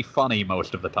fairly funny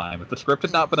most of the time. If the script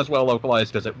had not been as well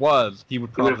localized as it was, he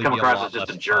would probably come be a across lot as just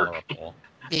less a jerk. powerful.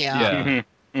 Yeah.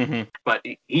 Mm-hmm. Mm-hmm. But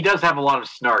he does have a lot of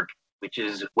snark, which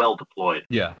is well deployed.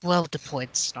 Yeah. Well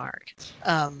deployed snark.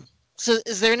 So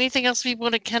is there anything else we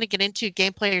want to kind of get into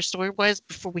gameplay or story-wise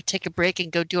before we take a break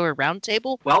and go do our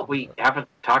roundtable? Well, we haven't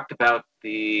talked about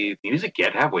the music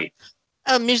yet, have we?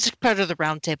 Music part of the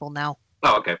roundtable now.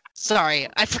 Oh, okay. Sorry,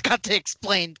 I forgot to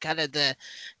explain kind of the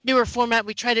newer format.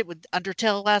 We tried it with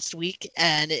Undertale last week,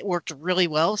 and it worked really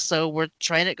well, so we're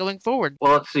trying it going forward.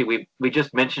 Well, let's see. We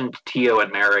just mentioned Tio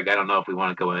and Merrick. I don't know if we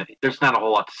want to go in. There's not a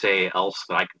whole lot to say else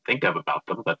that I can think of about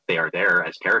them, but they are there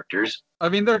as characters. I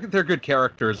mean, they're good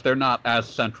characters. They're not as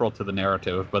central to the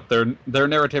narrative, but their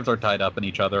narratives are tied up in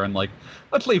each other, and, like,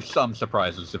 let's leave some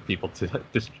surprises if people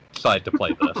decide to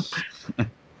play this.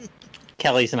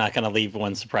 Kelly's not going to leave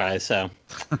one surprise, so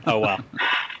oh well.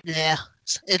 Yeah,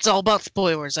 it's all about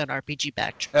spoilers on RPG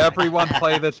Backtrack. Everyone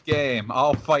play this game.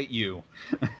 I'll fight you.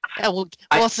 Yeah, we'll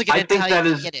also get into how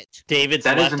you get it. David's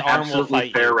that left is an arm will absolutely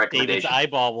fight fair you. recommendation. David's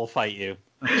eyeball will fight you.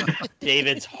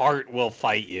 David's heart will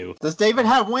fight you. Does David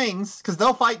have wings? Because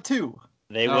they'll fight too.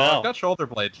 They will. I've got shoulder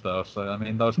blades, though, so, I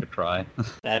mean, those could try.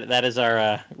 That is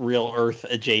our real Earth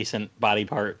adjacent body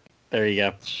part. There you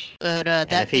go. But and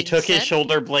if he took his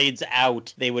shoulder blades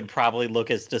out, they would probably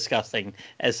look as disgusting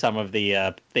as some of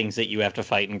the things that you have to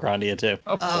fight in Grandia 2.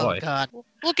 Oh, boy. Oh, God.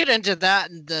 We'll get into that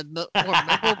in the more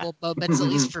memorable moments, at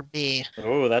least for me.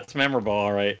 Oh, that's memorable,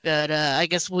 all right. But I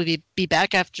guess we'll be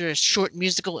back after a short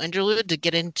musical interlude to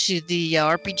get into the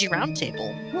RPG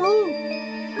Roundtable. Woo!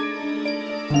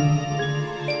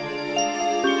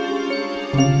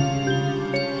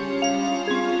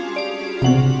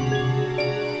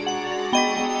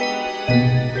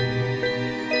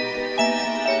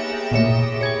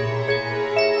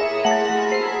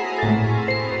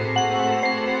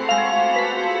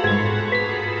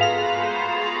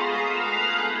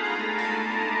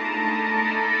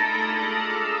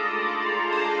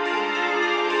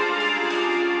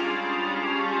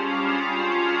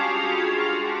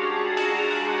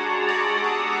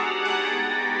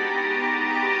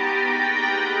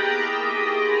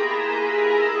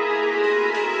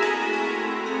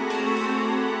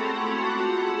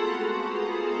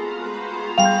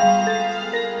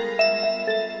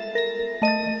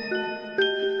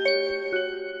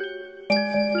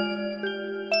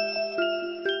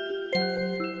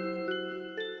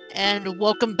 And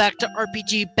welcome back to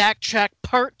RPG Backtrack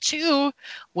Part 2,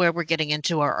 where we're getting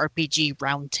into our RPG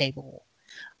Roundtable.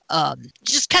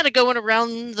 Just kind of going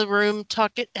around the room,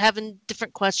 having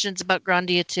different questions about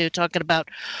Grandia 2, talking about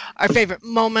our favorite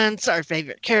moments, our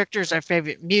favorite characters, our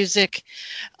favorite music.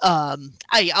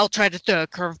 I'll try to throw a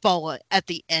curveball at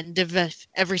the end of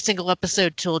every single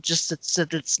episode so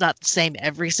that it's not the same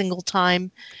every single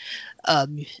time.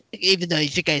 Even though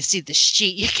if you guys see the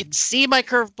sheet, you can see my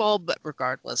curveball, but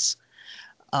regardless.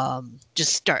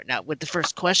 Just starting out with the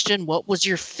first question, what was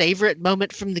your favorite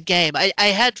moment from the game? I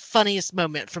had funniest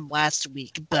moment from last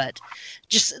week, but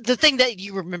just the thing that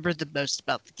you remember the most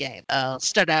about the game.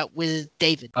 Start out with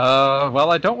David.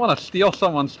 Well, I don't want to steal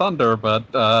someone's thunder, but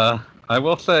I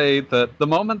will say that the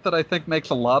moment that I think makes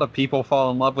a lot of people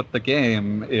fall in love with the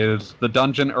game is the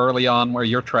dungeon early on where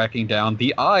you're tracking down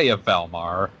the Eye of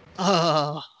Valmar.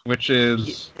 Oh. Which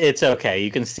is... It's okay. You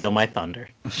can steal my thunder.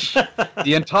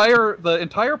 The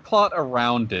entire plot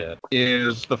around it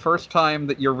is the first time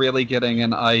that you're really getting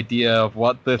an idea of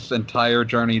what this entire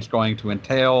journey is going to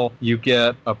entail. You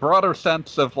get a broader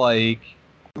sense of, like...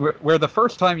 Where the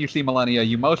first time you see Millennia,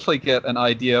 you mostly get an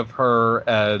idea of her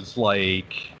as,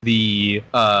 like, the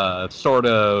sort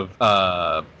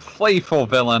of playful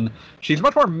villain. She's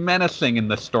much more menacing in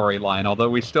this storyline, although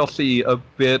we still see a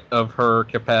bit of her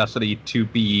capacity to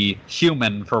be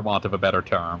human, for want of a better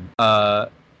term.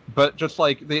 But just,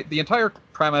 like, the entire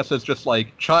premise is just,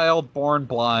 like, child born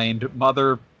blind,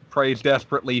 mother prays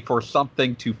desperately for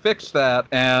something to fix that,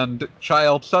 and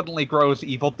child suddenly grows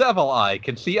evil devil eye,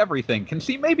 can see everything, can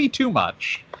see maybe too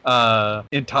much.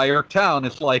 Entire town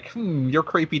is like, your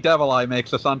creepy devil eye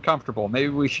makes us uncomfortable. Maybe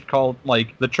we should call,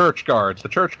 like, the church guards. The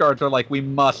church guards are like, we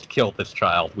must kill this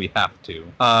child. We have to.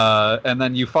 And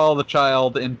then you follow the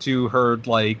child into her,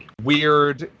 like,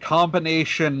 weird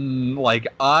combination, like,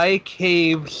 eye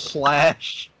cave /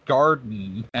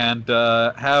 garden, and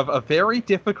have a very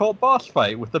difficult boss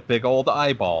fight with a big old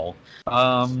eyeball.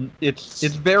 It's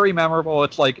very memorable.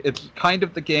 It's like, it's kind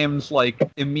of the game's, like,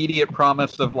 immediate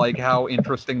promise of, like, how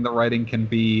interesting the writing can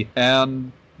be,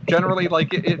 and generally,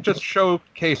 like, it just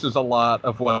showcases a lot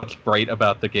of what's great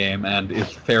about the game and is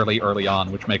fairly early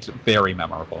on, which makes it very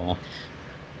memorable.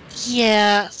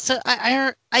 Yeah, so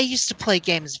I used to play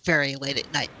games very late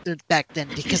at night back then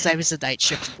because I was a night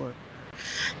shift worker.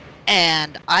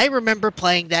 And I remember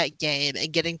playing that game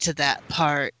and getting to that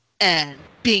part and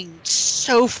being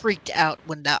so freaked out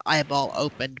when that eyeball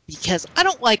opened, because I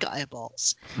don't like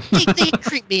eyeballs. They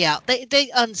creep me out.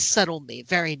 They unsettle me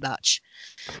very much.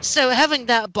 So having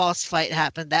that boss fight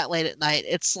happen that late at night,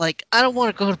 it's like, I don't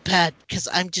want to go to bed because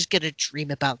I'm just going to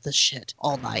dream about this shit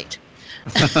all night.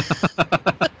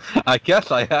 I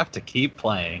guess I have to keep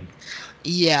playing.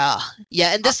 Yeah,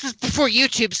 and this was before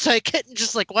YouTube, so I couldn't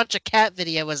just, like, watch a cat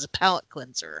video as a palate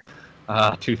cleanser.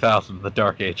 2000, the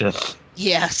Dark Ages.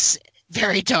 Yes,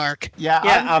 very dark.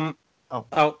 Yeah.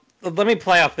 Let me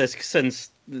play off this,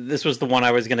 since this was the one I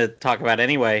was going to talk about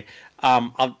anyway.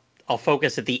 I'll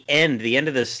focus at the end. The end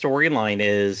of the storyline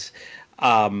is,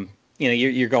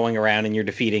 you're going around and you're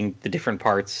defeating the different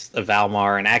parts of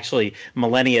Valmar, and actually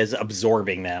Millennia is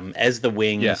absorbing them as the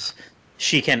wings. Yeah.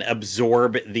 She can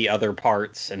absorb the other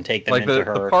parts and take them into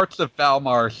her. The parts of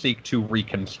Valmar seek to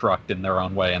reconstruct in their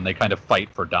own way, and they kind of fight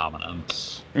for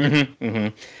dominance. Mm-hmm,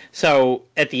 mm-hmm. So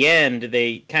at the end,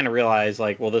 they kind of realize,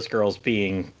 like, well, this girl's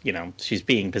being, she's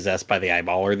being possessed by the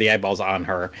eyeball, or the eyeball's on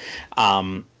her.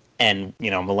 And,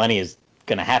 Millennia's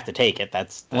going to have to take it.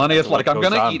 Millennia's like, I'm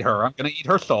going to eat her. I'm going to eat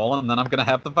her soul, and then I'm going to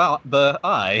have the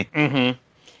eye. Mm-hmm.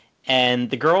 And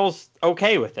the girl's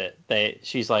okay with it.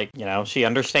 She's like, she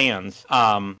understands.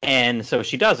 And so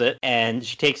she does it, and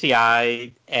she takes the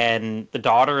eye, and the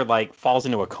daughter, like, falls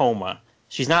into a coma.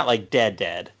 She's not, like,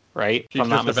 dead, right? She's if I'm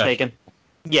not mistaken.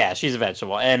 Yeah, she's a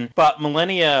vegetable. But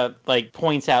Millennia, like,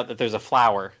 points out that there's a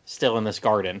flower still in this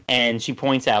garden, and she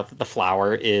points out that the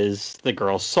flower is the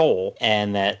girl's soul,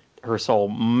 and that her soul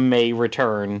may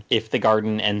return if the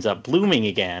garden ends up blooming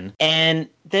again. And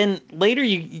then later,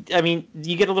 you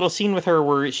get a little scene with her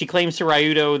where she claims to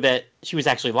Ryudo that she was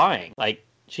actually lying. Like,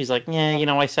 she's like, yeah,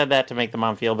 I said that to make the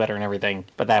mom feel better and everything,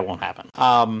 but that won't happen.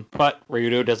 But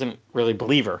Ryudo doesn't really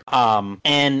believe her.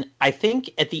 And I think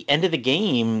at the end of the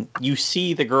game, you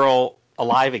see the girl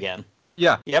alive again.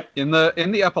 Yeah. Yep. In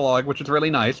the epilogue, which is really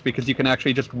nice because you can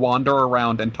actually just wander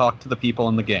around and talk to the people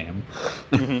in the game.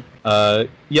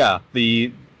 Mm-hmm. Yeah.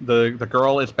 The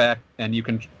girl is back, and you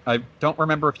can. I don't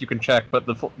remember if you can check, but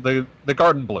the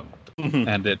garden bloomed, mm-hmm.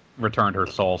 and it returned her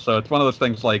soul. So it's one of those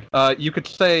things like you could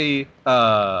say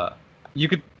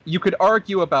you could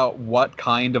argue about what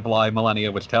kind of lie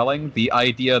Millennia was telling. The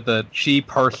idea that she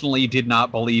personally did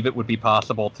not believe it would be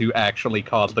possible to actually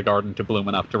cause the garden to bloom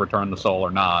enough to return the soul or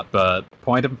not. But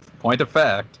point of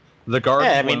fact, the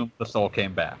garden bloomed, the soul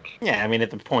came back. Yeah,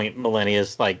 at the point,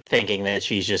 Millennia's, like, thinking that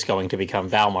she's just going to become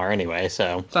Valmar anyway,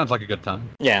 so... Sounds like a good time.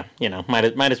 Yeah, might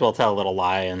as well tell a little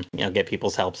lie and, get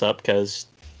people's hopes up, because...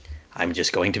 I'm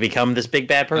just going to become this big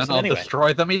bad person anyway. And I'll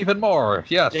destroy them even more.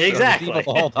 Yes, exactly. The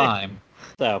whole time.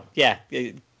 So, yeah,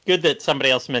 good that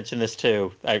somebody else mentioned this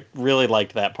too. I really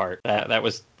liked that part. That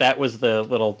was the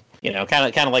little,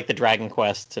 kind of like the Dragon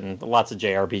Quest and lots of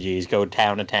JRPGs, go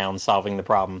town to town solving the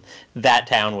problem. That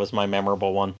town was my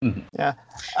memorable one. Mm-hmm. Yeah.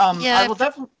 I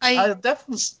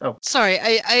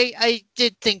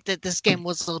did think that this game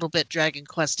was a little bit Dragon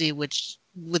Questy, which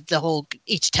with the whole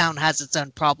each town has its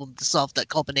own problem to solve that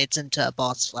culminates into a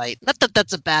boss fight. Not that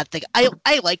that's a bad thing.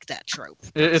 I like that trope.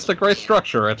 It's a great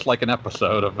structure. It's like an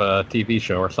episode of a TV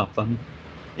show or something.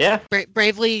 Yeah.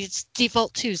 Bravely's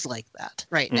default 2's like that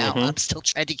right now. I'm still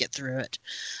trying to get through it.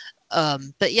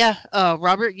 But yeah,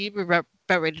 Robert, you were about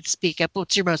ready to speak up.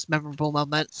 What's your most memorable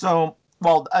moment? So,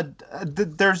 well,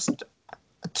 there's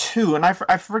two, and I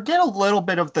forget a little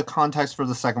bit of the context for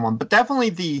the second one, but definitely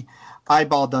the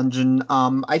eyeball dungeon.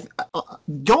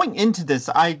 Going into this,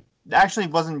 I actually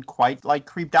wasn't quite like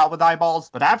creeped out with eyeballs,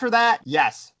 but after that,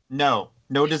 yes, no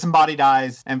disembodied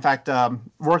eyes. In fact,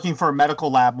 working for a medical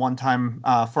lab one time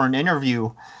for an interview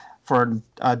for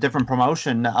a different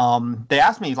promotion, they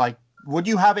asked me, like, would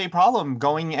you have a problem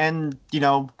going and,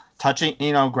 touching,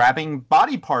 grabbing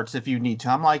body parts if you need to?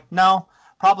 I'm like, no,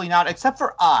 probably not, except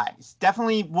for eyes.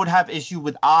 Definitely would have issue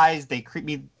with eyes. They creep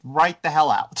me right the hell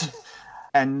out.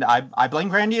 And I blame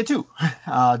Grandia too,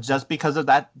 just because of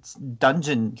that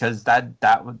dungeon, because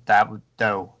that would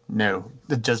no,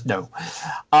 just no.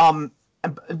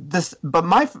 But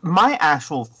my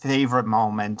actual favorite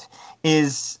moment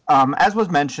is, as was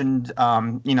mentioned,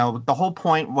 the whole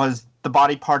point was the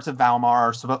body parts of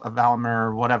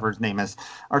Valimir, whatever his name is,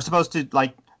 are supposed to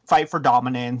like fight for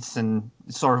dominance and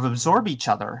sort of absorb each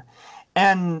other.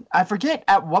 And I forget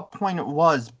at what point it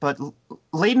was, but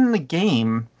late in the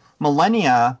game,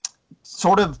 Malenia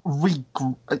sort of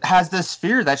has this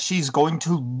fear that she's going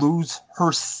to lose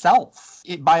herself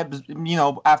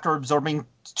after absorbing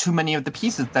too many of the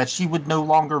pieces, that she would no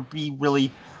longer be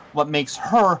really what makes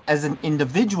her as an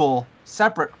individual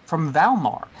separate from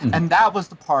Valimir. Mm-hmm. And that was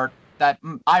the part that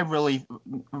I really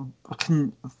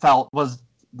felt was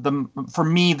for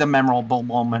me the memorable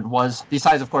moment, was,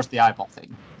 besides of course the eyeball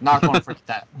thing. Not going to forget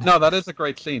that. No, that is a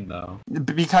great scene though.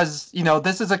 Because,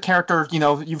 this is a character,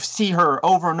 you see her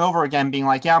over and over again being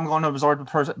like, yeah, I'm going to absorb the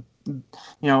person,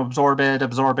 absorb it,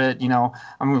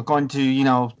 I'm going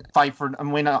to, fight for,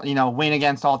 win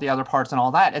against all the other parts and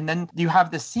all that. And then you have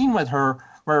this scene with her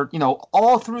where,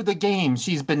 all through the game,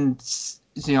 she's been,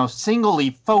 singly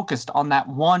focused on that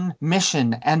one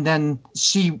mission. And then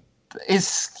she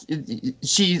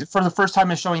for the first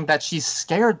time is showing that she's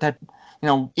scared that,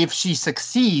 if she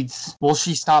succeeds, will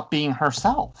she stop being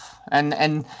herself?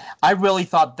 And I really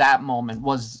thought that moment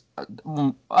was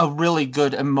a really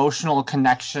good emotional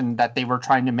connection that they were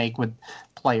trying to make with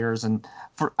players. And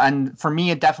for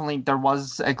me, there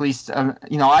was at least,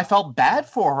 I felt bad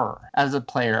for her as a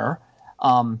player.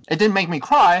 It didn't make me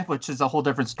cry, which is a whole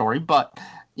different story, but,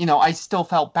 I still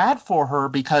felt bad for her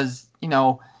because,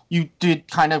 you did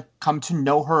kind of come to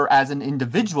know her as an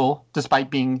individual, despite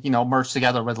being, merged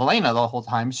together with Elena the whole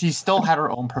time. She still had her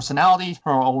own personality,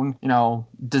 her own,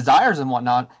 desires and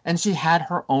whatnot, and she had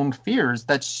her own fears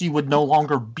that she would no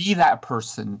longer be that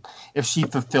person if she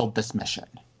fulfilled this mission.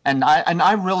 And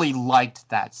I really liked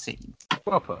that scene.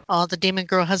 Oh, the demon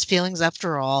girl has feelings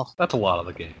after all. That's a lot of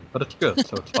the game, but it's good,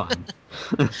 so it's fine.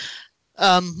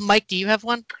 Mike, do you have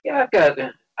one? Yeah,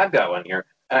 I've got one here.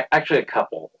 Actually, a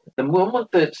couple. The moment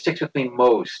that sticks with me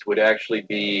most would actually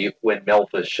be when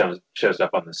Melphas shows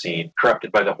up on the scene,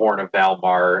 corrupted by the Horn of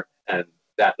Valimir, and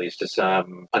that leads to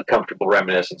some uncomfortable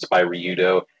reminiscence by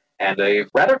Ryudo, and a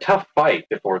rather tough fight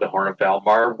before the Horn of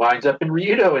Valimir winds up in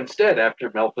Ryudo instead after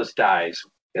Melphas dies,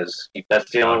 because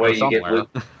that's the only way you get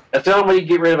That's the only way you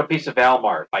get rid of a piece of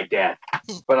Valimir, by death.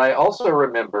 But I also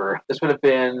remember, this would have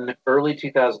been early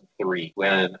 2003,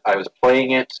 when I was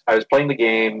playing it. I was playing the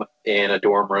game in a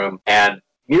dorm room, and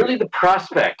merely the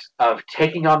prospect of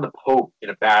taking on the Pope in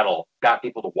a battle got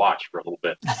people to watch for a little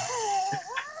bit.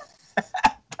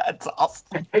 That's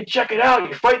awesome. Hey, check it out,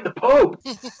 you're fighting the Pope!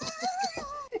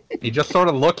 He just sort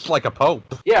of looks like a pope.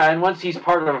 Yeah, and once he's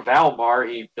part of Valimir,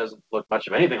 he doesn't look much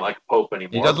of anything like a pope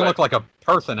anymore. He doesn't look like a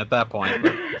person at that point.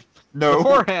 No.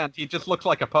 Beforehand, he just looks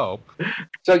like a pope.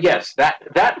 So yes, that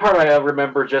part I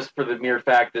remember just for the mere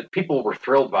fact that people were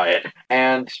thrilled by it.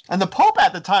 And the Pope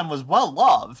at the time was well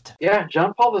loved. Yeah,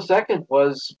 John Paul II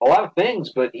was a lot of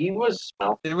things, but he was,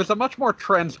 well... It was a much more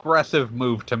transgressive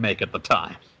move to make at the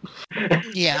time.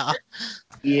 Yeah.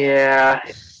 Yeah.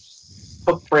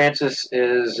 Pope Francis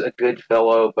is a good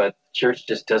fellow, but the church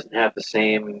just doesn't have the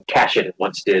same cash it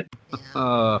once did.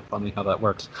 Funny how that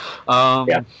works.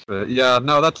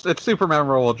 It's super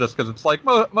memorable just because it's like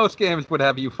most games would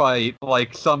have you fight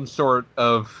like some sort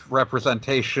of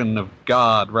representation of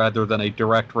God rather than a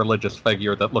direct religious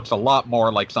figure that looks a lot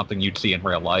more like something you'd see in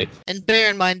real life. And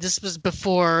bear in mind, this was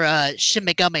before Shin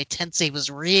Megami Tensei was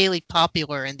really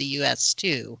popular in the US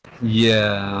too.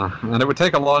 Yeah, and it would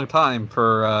take a long time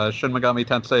for Shin Megami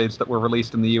Tenseis that were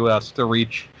released in the US to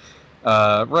reach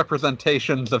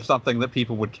representations of something that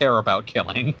people would care about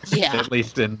killing. Yeah. At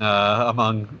least in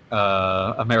among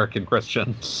American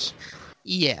Christians.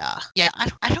 Yeah.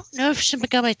 I don't know if Shin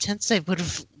Megami Tensei would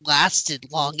have lasted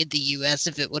long in the US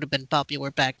if it would have been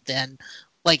popular back then,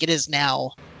 like it is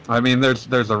now. I mean,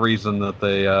 there's a reason that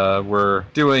they were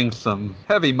doing some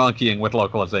heavy monkeying with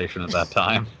localization at that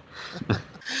time.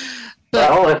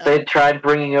 Well, if they'd tried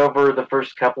bringing over the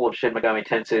first couple of Shin Megami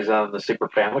Tenseis on the Super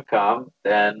Famicom,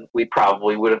 then we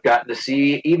probably would have gotten to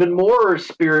see even more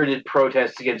spirited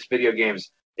protests against video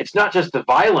games. It's not just the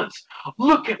violence.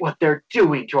 Look at what they're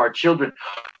doing to our children.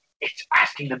 It's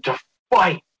asking them to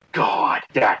fight God.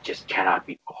 That just cannot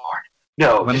be borne.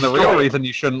 No, When the real reason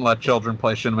you shouldn't let children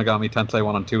play Shin Megami Tensei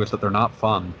 1 and 2 is that they're not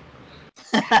fun.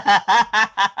 Hey,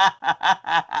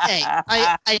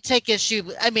 I take issue.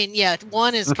 I mean, yeah,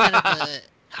 1 is kind of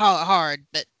hard,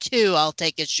 but 2 I'll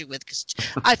take issue with because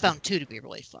I found 2 to be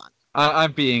really fun.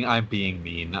 I'm being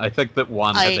mean. I think that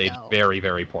 1 has aged very,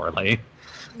 very poorly.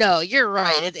 No, you're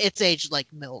right. It's aged like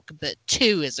milk, but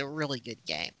 2 is a really good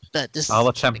game. But I'll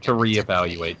attempt to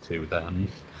reevaluate 2 then.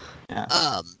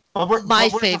 Yeah. My we're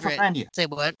favorite. Here for Grandia. Say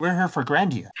what? We're here for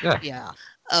Grandia. Yeah.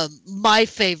 My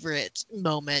favorite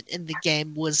moment in the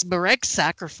game was Marek's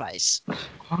sacrifice.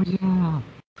 Oh yeah.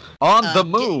 On the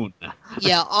moon.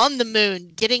 On the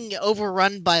moon, getting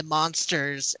overrun by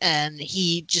monsters, and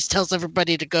he just tells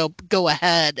everybody to go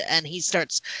ahead, and he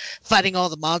starts fighting all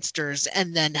the monsters,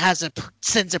 and then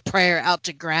sends a prayer out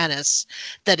to Granis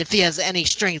that if he has any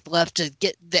strength left to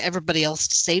get everybody else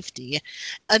to safety,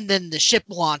 and then the ship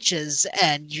launches,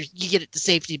 and you get it to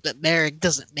safety, but Marek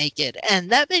doesn't make it,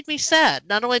 and that made me sad.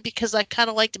 Not only because I kind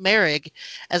of liked Marek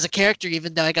as a character,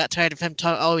 even though I got tired of him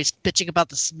always bitching about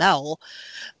the smell.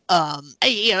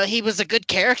 He was a good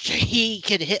character. He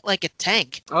could hit like a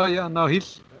tank. Oh yeah, no,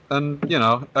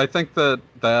 I think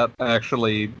that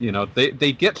actually,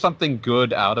 they get something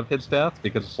good out of his death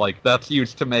because like that's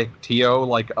used to make Tio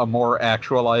like a more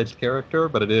actualized character,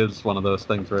 but it is one of those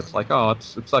things where it's like, oh, it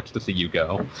sucks to see you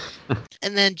go.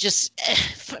 And then just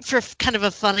for kind of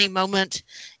a funny moment,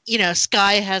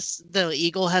 the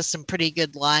Eagle has some pretty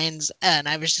good lines, and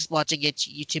I was just watching a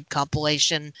YouTube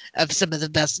compilation of some of the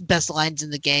best lines in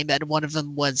the game, and one of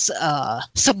them was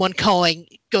someone going,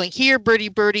 here, birdie,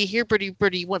 birdie, here, birdie,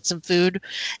 birdie, want some food?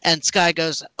 And Sky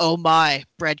goes, oh my,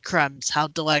 breadcrumbs, how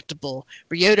delectable.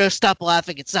 Ryoto, stop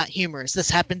laughing, it's not humorous. This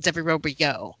happens everywhere we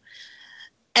go.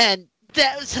 And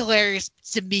that was hilarious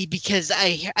to me because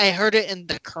I heard it in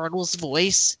the Colonel's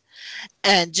voice.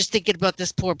 And just thinking about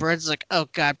this poor bird, it's like, oh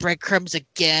god, breadcrumbs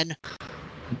again.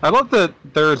 I love that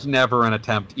there's never an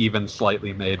attempt even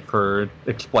slightly made for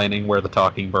explaining where the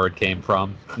talking bird came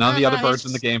from. None of the other birds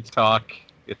in the games talk.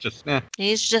 It's just,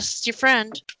 He's just your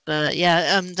friend. But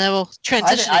yeah, that will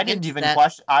transition. I didn't even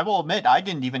question. I will admit, I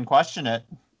didn't even question it.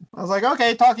 I was like,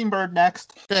 okay, talking bird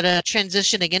next. But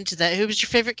transitioning into that, who was your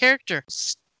favorite character?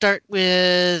 Start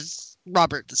with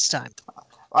Robert this time.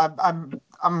 I'm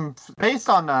based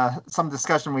on some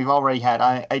discussion we've already had.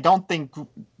 I don't think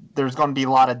there's going to be a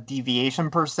lot of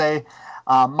deviation per se.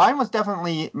 Mine was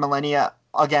definitely Millennia,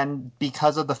 again,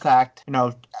 because of the fact,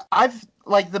 the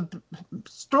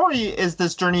story is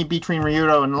this journey between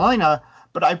Ryuto and Elena,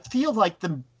 but I feel like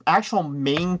the actual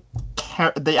main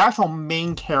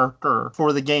character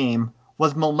for the game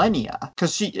was Millennia,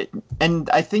 because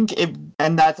I think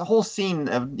that whole scene,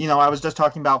 I was just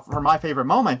talking about for my favorite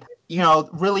moment,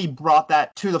 really brought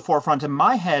that to the forefront in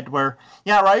my head where,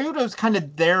 Ryuto's kind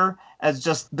of there as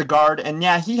just the guard, and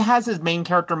he has his main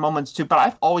character moments too, but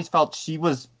I've always felt she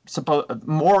was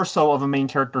more so of a main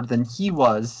character than he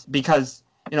was, because,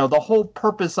 the whole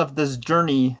purpose of this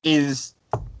journey is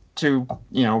to,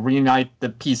 reunite the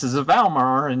pieces of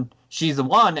Valmar, and she's the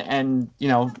one, and,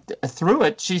 through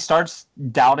it, she starts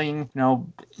doubting,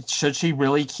 should she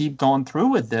really keep going through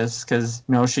with this? Because,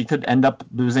 she could end up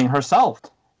losing herself.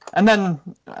 And then,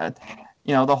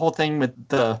 the whole thing with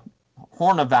the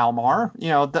Horn of Valmar,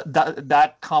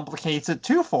 that complicates it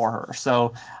too for her.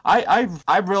 So I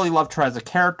really loved her as a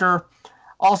character.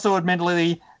 Also,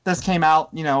 admittedly, this came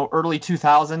out, early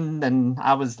 2000, and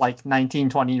I was like 19,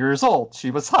 20 years old.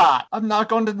 She was hot. I'm not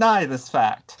going to deny this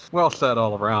fact. Well said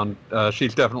all around.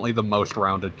 She's definitely the most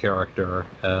rounded character,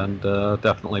 and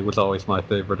definitely was always my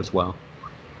favorite as well.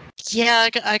 Yeah,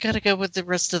 I gotta go with the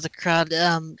rest of the crowd.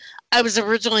 I was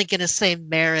originally gonna say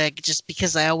Marek just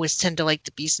because I always tend to like the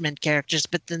Beastmen characters,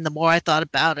 but then the more I thought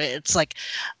about it, it's like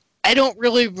I don't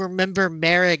really remember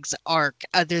Marek's arc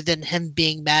other than him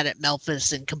being mad at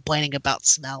Melphis and complaining about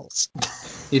smells.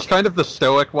 He's kind of the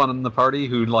stoic one in the party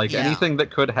who, anything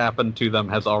that could happen to them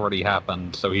has already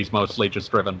happened, so he's mostly just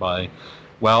driven by,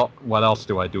 well, what else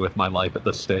do I do with my life at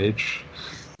this stage?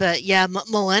 But yeah,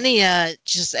 Millennia,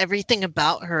 just everything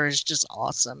about her is just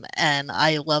awesome. And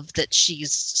I love that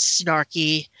she's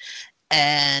snarky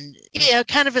and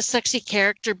kind of a sexy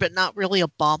character, but not really a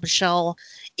bombshell,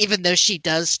 even though she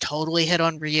does totally hit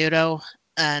on Ryuto.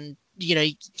 And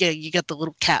you got the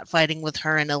little cat fighting with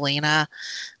her and Elena,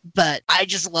 but I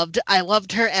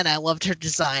loved her, and I loved her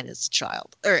design as a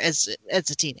child, or as a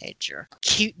teenager.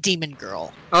 Cute demon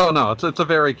girl. Oh no, it's a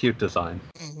very cute design.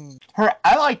 Mm-hmm.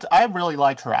 I really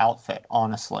liked her outfit,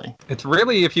 honestly. It's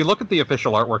really, if you look at the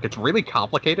official artwork, it's really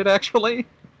complicated, actually.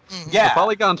 Mm-hmm. Yeah. The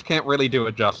polygons can't really do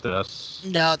it justice.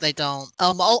 No, they don't.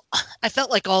 I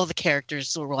felt like all the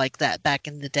characters were like that back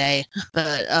in the day.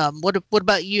 But what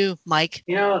about you, Mike?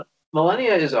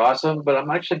 Millennia is awesome, but I'm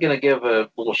actually going to give a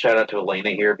little shout out to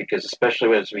Elena here, because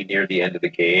especially as we near the end of the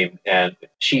game, and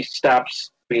she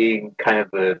stops being kind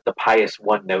of the pious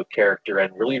one-note character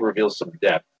and really reveals some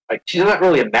depth. Like, she's not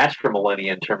really a match for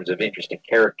Millennia in terms of interesting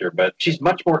character, but she's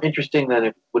much more interesting than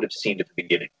it would have seemed at the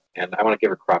beginning, and I want to give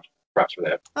her props for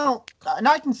that. Oh, and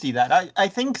I can see that. I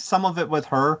think some of it with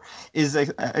her is,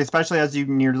 especially as you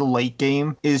near the late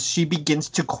game, is she begins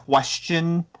to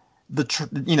question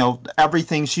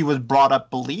everything she was brought up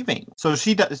believing. So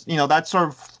she does, that's sort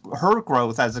of her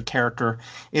growth as a character,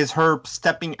 is her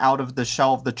stepping out of the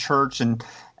shell of the church, and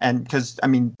because,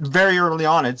 very early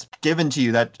on, it's given to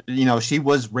you that, she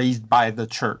was raised by the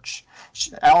church.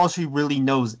 All she really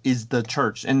knows is the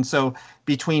church. And so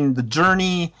between the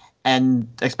journey, and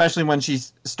especially when she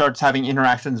starts having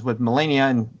interactions with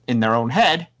Millennia in their own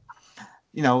head,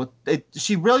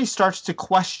 she really starts to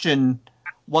question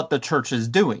what the church is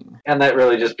doing. And that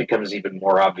really just becomes even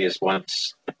more obvious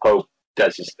once the Pope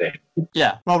does his thing.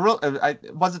 Yeah. Well,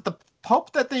 was it the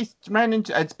Pope that they ran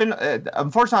into? It's been,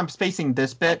 unfortunately, I'm spacing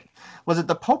this bit. Was it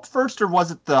the Pope first, or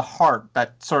was it the Heart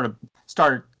that sort of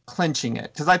started clinching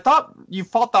it? Because I thought you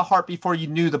fought the Heart before you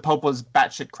knew the Pope was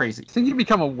batshit crazy. I think you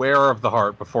become aware of the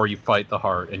Heart before you fight the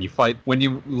Heart, and when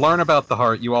you learn about the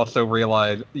Heart, you also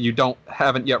realize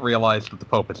haven't yet realized that the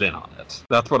Pope is in on it.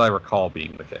 That's what I recall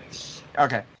being the case.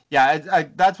 Okay. Yeah,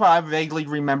 that's what I vaguely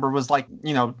remember, was like,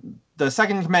 the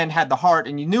second in command had the Heart,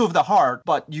 and you knew of the Heart,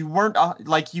 but you weren't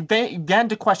you began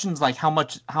to question like how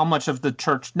much of the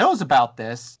church knows about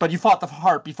this, but you fought the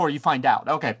Heart before you find out.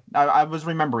 Okay, I was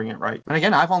remembering it right. And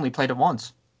again, I've only played it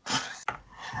once.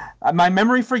 My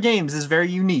memory for games is very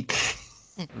unique.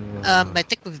 I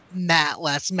think with Matt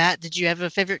last. Matt, did you have a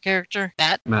favorite character?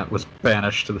 Matt was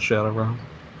banished to the Shadow Realm.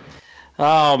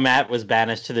 Oh, Matt was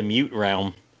banished to the Mute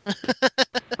Realm.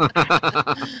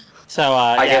 So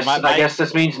I guess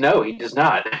this means no, he does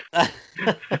not.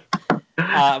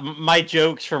 My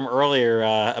jokes from earlier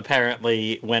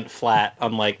apparently went flat,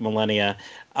 unlike Millennia.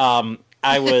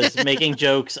 I was making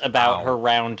jokes about her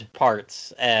round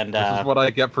parts, and this is what I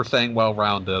get for saying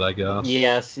well-rounded, I guess.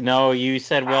 Yes, no, you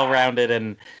said well-rounded,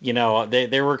 and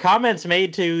there were comments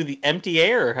made to the empty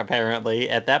air apparently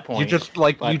at that point.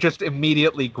 You just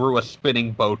immediately grew a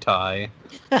spinning bow tie.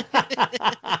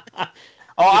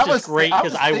 I was great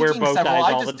because I wear bow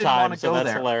ties all the time, so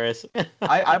that's hilarious.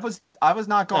 I was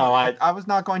not going. I was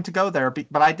not going to go there,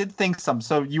 but I did think some.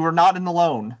 So you were not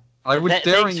alone. I was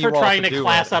daring you all to do it. Thanks for trying to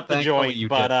class up the joint,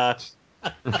 but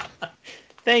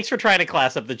thanks for trying to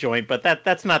class up the joint, but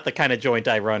that's not the kind of joint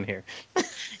I run here.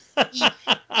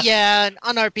 Yeah,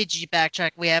 on RPG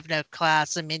Backtrack, we have no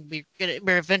class.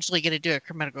 We're eventually gonna do a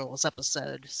Criminal Girls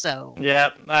episode. So yeah,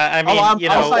 I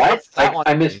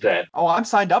missed that. Oh, I'm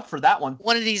signed up for that one.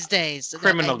 One of these days.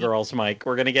 Criminal Girls, Mike.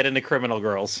 We're gonna get into Criminal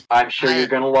Girls. I'm sure you're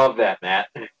gonna love that, Matt.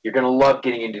 You're gonna love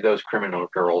getting into those Criminal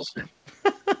Girls.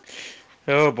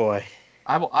 Oh boy.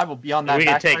 I will be on that. We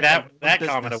can take that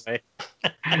comment away.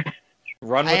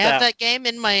 Run with that. I have that game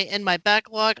in my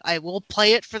backlog. I will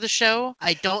play it for the show.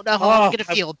 I don't know how I'm gonna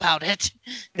feel about it.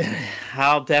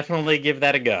 I'll definitely give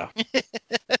that a go.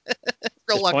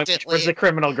 Reluctantly. Towards the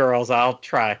Criminal Girls, I'll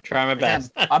try my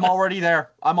best. I'm already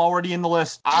there. I'm already in the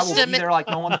list. I will be there like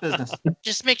no one's business.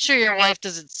 Just make sure your wife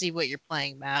doesn't see what you're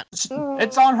playing, Matt.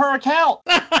 It's on her account.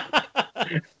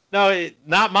 No,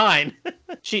 not mine.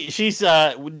 She's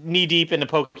knee deep into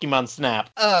Pokemon Snap.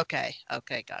 Oh, okay,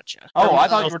 gotcha. Oh, I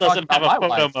thought you were talking about my photo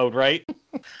wife. mode, right?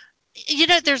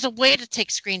 There's a way to take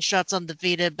screenshots on the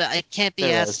Vita, but I can't be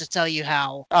asked to tell you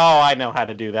how. Oh, I know how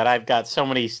to do that. I've got so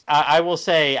many. I will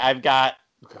say I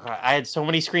had so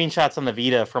many screenshots on the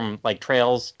Vita from like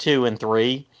Trails 2 and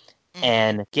 3.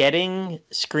 And getting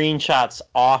screenshots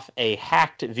off a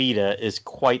hacked Vita is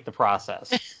quite the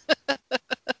process.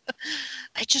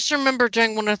 I just remember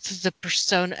during one of the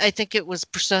Persona, I think it was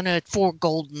Persona 4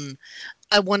 Golden,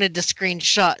 I wanted to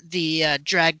screenshot the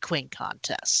drag queen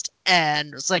contest. And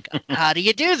it was like, how do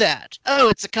you do that? Oh,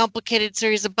 it's a complicated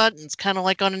series of buttons, kind of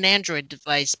like on an Android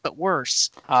device, but worse.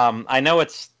 I know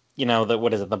it's,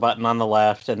 what is it, the button on the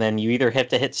left, and then you either have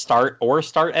to hit start or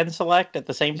start and select at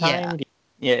the same time.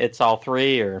 Yeah, it's all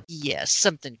three, or yes,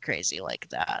 something crazy like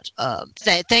that.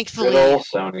 Thankfully, good old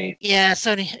Sony. Yeah,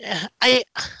 Sony.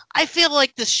 I feel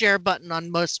like the share button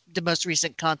on the most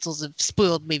recent consoles have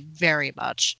spoiled me very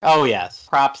much. Oh yes,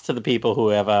 props to the people who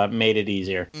have made it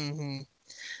easier. Mm-hmm.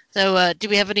 So, do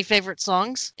we have any favorite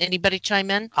songs? Anybody chime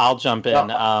in? I'll jump in.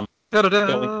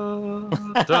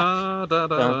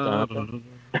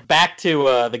 Back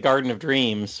to the Garden of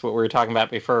Dreams, what we were talking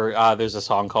about before. There's a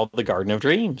song called The Garden of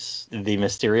Dreams, The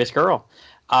Mysterious Girl.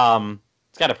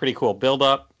 It's got a pretty cool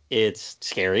build-up. It's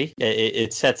scary.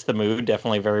 It sets the mood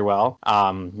definitely very well.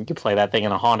 You can play that thing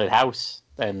in a haunted house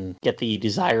and get the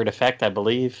desired effect, I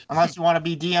believe. Unless you want to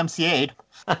be DMCA'd.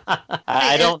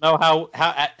 I don't know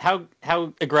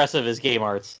how aggressive is Game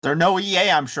Arts. They're no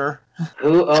EA, I'm sure.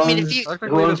 Who owns, Technically,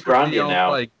 who owns Grandia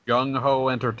now? Like Gung Ho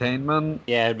Entertainment.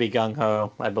 Yeah, it'd be Gung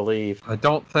Ho, I believe. I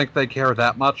don't think they care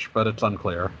that much, but it's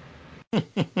unclear. I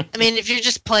mean, if you're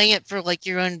just playing it for like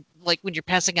your own, like when you're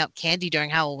passing out candy during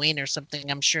Halloween or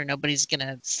something, I'm sure nobody's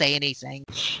gonna say anything.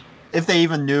 If they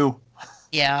even knew.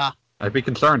 Yeah. I'd be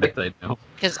concerned if they knew.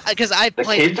 Because I've The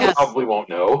played kids probably won't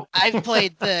know. I've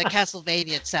played the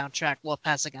Castlevania soundtrack while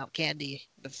passing out candy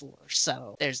before,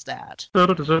 so there's that. Yep.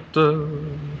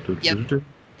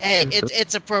 Hey,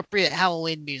 it's appropriate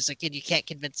Halloween music, and you can't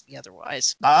convince me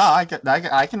otherwise. I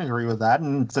can agree with that,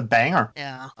 and it's a banger.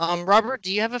 Yeah. Robert,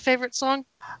 do you have a favorite song?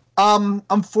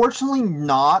 Unfortunately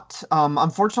not.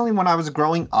 Unfortunately, when I was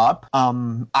growing up,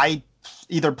 I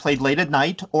either played late at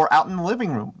night or out in the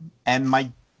living room, and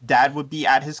my dad would be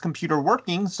at his computer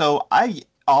working, so I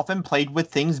often played with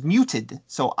things muted.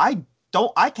 So I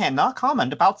cannot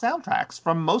comment about soundtracks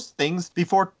from most things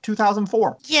before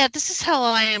 2004. Yeah, this is how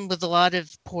I am with a lot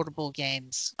of portable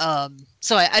games.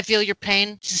 So I feel your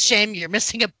pain. It's a shame you're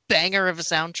missing a banger of a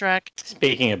soundtrack.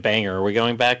 Speaking of banger, are we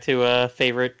going back to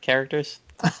favorite characters?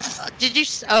 Did you?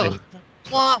 Oh,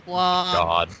 wah wah.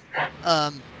 God.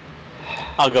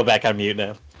 I'll go back on mute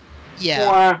now.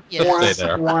 Yeah. Just stay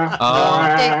there.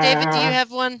 David, do you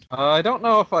have one? I don't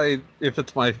know if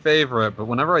it's my favorite, but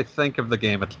whenever I think of the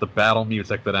game, it's the battle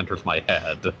music that enters my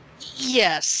head.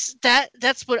 Yes,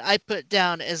 that's what I put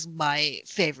down as my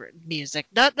favorite music.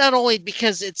 Not only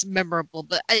because it's memorable,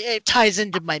 but it ties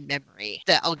into my memory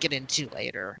that I'll get into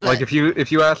later. But, like if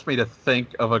you ask me to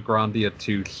think of a Grandia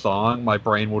 2 song, my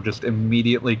brain will just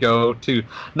immediately go to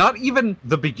not even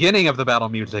the beginning of the battle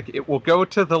music. It will go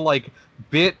to the like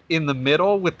bit in the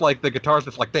middle with like the guitars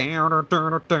just like and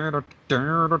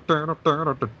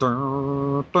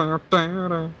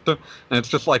it's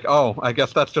just like, oh, I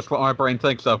guess that's just what my brain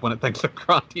thinks of when it thinks of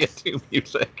Grandia 2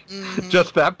 music. Mm-hmm.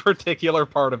 Just that particular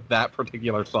part of that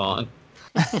particular song.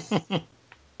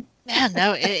 Man,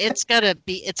 no, it's got a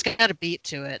beat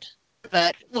to it.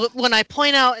 But when I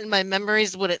point out in my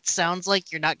memories what it sounds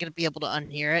like, you're not going to be able to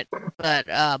unhear it. But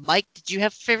Mike, did you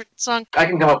have a favorite song? I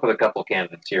can come up with a couple of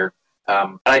candidates here.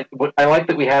 I like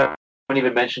that we haven't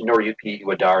even mentioned Noriyuki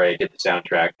Iwadare did the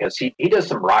soundtrack, because he does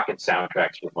some rockin'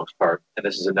 soundtracks for the most part, and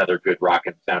this is another good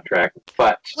rockin' soundtrack.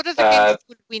 But what other games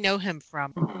would we know him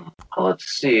from? Let's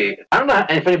see. I don't know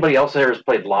if anybody else there has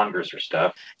played Longers or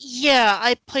stuff. Yeah,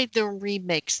 I played the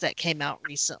remakes that came out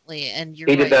recently, and he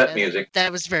did that music.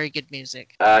 That was very good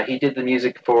music. He did the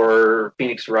music for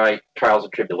Phoenix Wright, Trials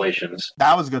and Tribulations.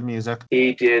 That was good music.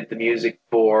 He did the music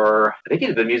for the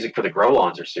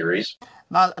Growlancer series.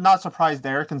 Not surprised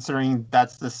there, considering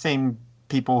that's the same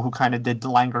people who kind of did the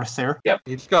Langrisser. Yep.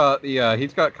 He's got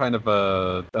kind of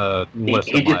a list.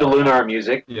 He did the Lunar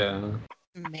music. Yeah.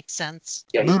 Makes sense.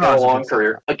 Yeah, he's got a long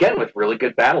career. Again, with really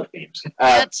good battle themes.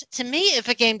 To me, if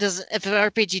an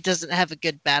RPG doesn't have a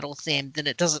good battle theme, then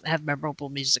it doesn't have memorable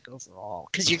music overall,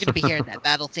 because you're going to be hearing that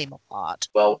battle theme a lot.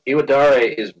 Well,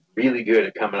 Iwadare is really good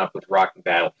at coming up with rocking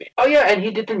battle themes. Oh yeah, and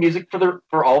he did the music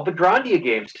for all the Grandia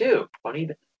games too.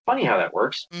 Funny how that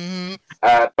works. Mm-hmm.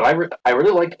 But I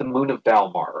really liked the Moon of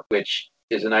Valmar, which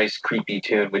is a nice creepy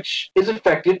tune, which is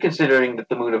effective considering that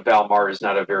the Moon of Valmar is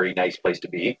not a very nice place to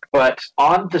be. But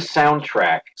on the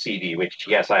soundtrack CD, which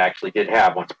yes, I actually did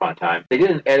have once upon a time, they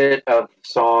did an edit of the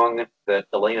song that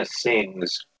Elena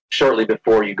sings shortly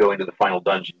before you go into the final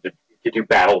dungeon to do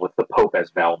battle with the Pope as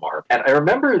Valmar. And I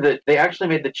remember that they actually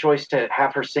made the choice to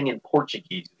have her sing in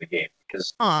Portuguese in the game,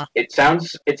 because it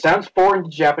sounds foreign to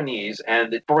Japanese,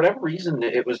 and for whatever reason,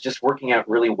 it was just working out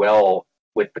really well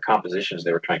with the compositions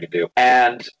they were trying to do.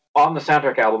 And on the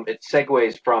soundtrack album, it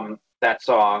segues from that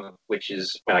song, which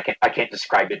is, I can't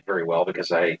describe it very well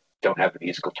because I don't have the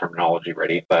musical terminology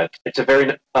ready, but it's a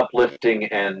very uplifting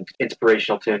and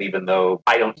inspirational tune, even though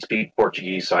I don't speak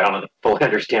Portuguese, so I don't fully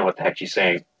understand what the heck she's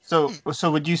saying. So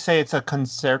would you say it's a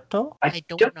concerto? I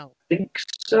don't know. think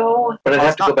so, but I'd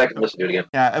have to go back and listen to it again.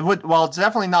 Yeah, it would. Well, it's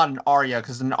definitely not an aria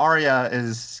because an aria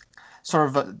is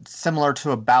sort of similar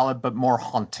to a ballad but more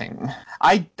haunting.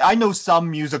 I know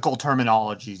some musical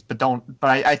terminologies, but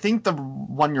I think the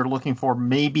one you're looking for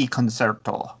may be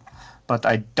concerto, but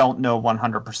I don't know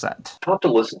 100%. I'll have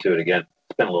to listen to it again.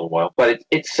 It's been a little while, but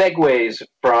it segues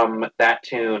from that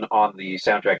tune on the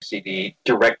soundtrack CD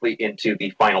directly into the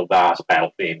final boss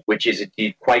battle theme, which is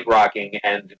indeed quite rocking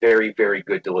and very, very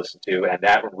good to listen to. And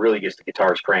that one really gets the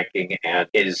guitars cranking and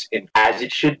is, as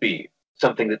it should be,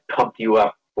 something that pumped you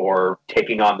up for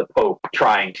taking on the Pope,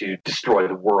 trying to destroy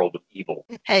the world of evil.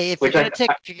 Hey, if you're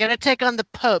gonna take on the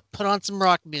Pope, put on some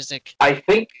rock music. I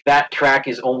think that track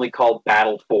is only called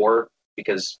Battle 4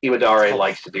 because Iwadare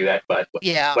likes to do that, but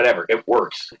yeah, whatever, it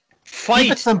works.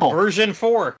 Fight version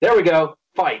 4. There we go.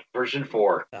 Fight version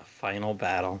 4. The final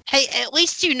battle. Hey, at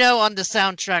least you know on the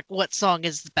soundtrack what song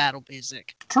is the battle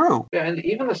music. True. Yeah, and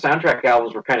even the soundtrack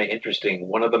albums were kind of interesting.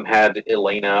 One of them had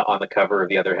Elena on the cover,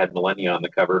 the other had Millennia on the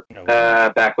cover.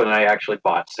 Back when I actually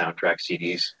bought soundtrack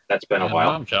CDs. That's been a while.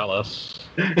 I'm jealous.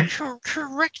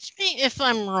 Correct me if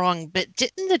I'm wrong, but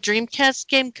didn't the Dreamcast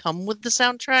game come with the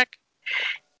soundtrack?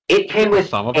 It came with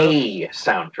a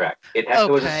soundtrack. It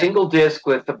was a single disc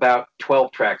with about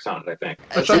 12 tracks on it, I think.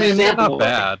 Which, I mean, it's not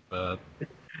bad, but...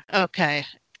 Okay.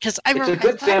 Because I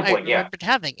remembered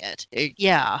having it.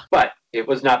 Yeah. But it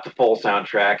was not the full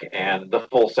soundtrack, and the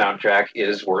full soundtrack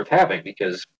is worth having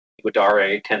because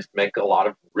Iwadare tends to make a lot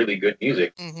of really good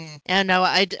music. Mm-hmm. Yeah, no,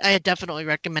 I definitely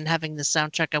recommend having the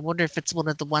soundtrack. I wonder if it's one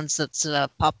of the ones that's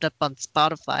popped up on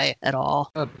Spotify at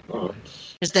all.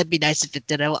 Because that'd be nice if it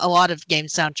did. A lot of game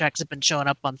soundtracks have been showing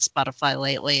up on Spotify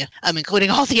lately,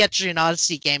 including all the Etrian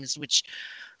Odyssey games, which...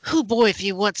 Oh boy, if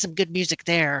you want some good music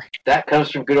there. That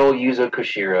comes from good old Yuzo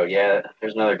Koshiro. Yeah,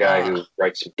 there's another guy who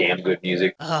writes some damn good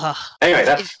music.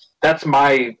 Anyway, that's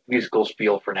my musical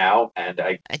spiel for now, and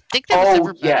I think that was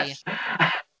everybody. Yes.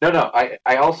 No,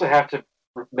 I also have to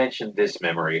mention this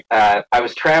memory. I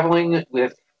was traveling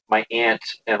with my aunt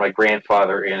and my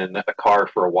grandfather in a car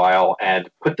for a while and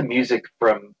put the music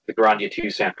from the Grandia 2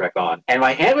 soundtrack on. And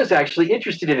my aunt was actually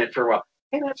interested in it for a while.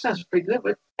 Hey, that sounds pretty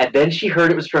good. And then she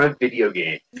heard it was from a video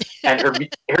game. And her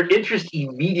interest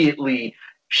immediately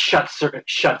shuts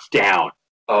down.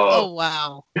 Oh,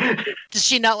 wow. Does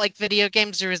she not like video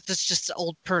games, or is this just an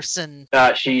old person?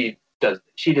 She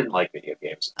didn't like video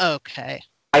games. Okay.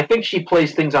 I think she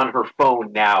plays things on her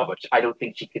phone now, but I don't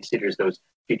think she considers those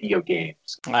video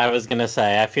games. I was going to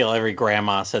say, I feel every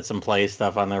grandma sits and plays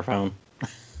stuff on their phone.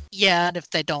 Yeah, and if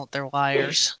they don't, they're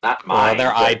liars. Not mine.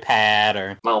 Their iPad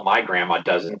or... Well, my grandma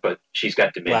doesn't, but she's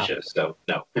got dementia, so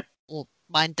no. Well,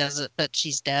 mine doesn't, but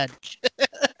she's dead.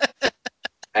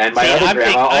 And my other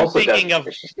grandma also doesn't,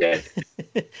 but she's dead.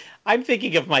 I'm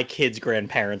thinking of my kids'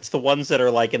 grandparents, the ones that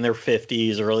are like in their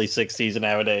 50s, early 60s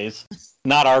nowadays.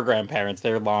 Not our grandparents.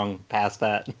 They're long past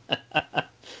that.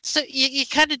 So you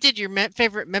kind of did your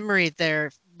favorite memory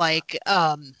there, Mike.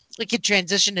 We could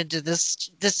transition into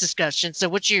this discussion. So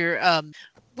what's your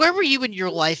where were you in your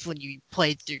life when you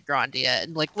played through Grandia,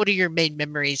 and what are your main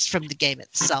memories from the game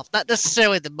itself? Not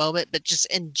necessarily the moment, but just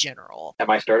in general. Am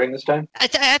I starting this time? I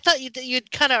thought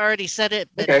you'd kind of already said it,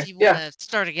 but okay, if you want to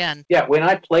start again. Yeah, when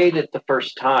I played it the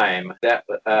first time, that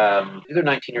either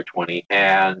 19 or 20,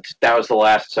 and that was the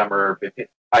last summer.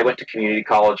 I went to community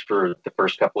college for the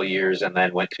first couple of years and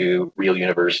then went to Real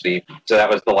University. So that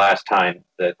was the last time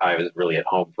that I was really at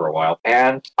home for a while.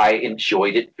 And I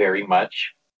enjoyed it very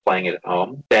much, playing it at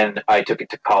home. Then I took it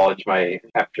to college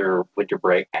after winter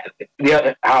break.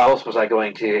 How else was I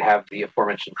going to have the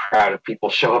aforementioned crowd of people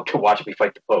show up to watch me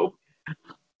fight the Pope?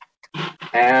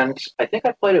 And I think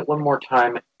I played it one more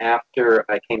time after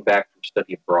I came back from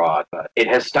study abroad. It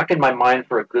has stuck in my mind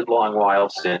for a good long while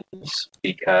since,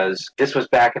 because this was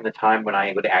back in the time when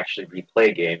I would actually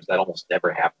replay games. That almost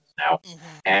never happens now.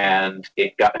 Mm-hmm. And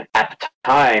at the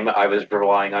time, I was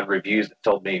relying on reviews that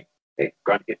told me, hey,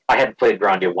 I hadn't played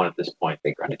Grandia 1 at this point.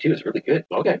 Hey, Grandia 2 is really good.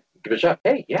 Okay, give it a shot.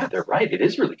 Hey, yeah, they're right. It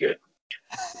is really good.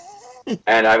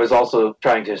 And I was also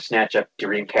trying to snatch up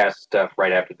Dreamcast stuff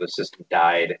right after the system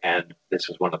died, and this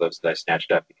was one of those that I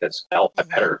snatched up because, well, I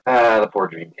better. The poor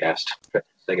Dreamcast.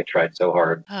 Sega tried so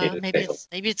hard.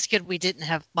 Maybe it's good we didn't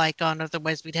have Mike on,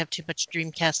 otherwise we'd have too much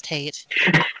Dreamcast hate.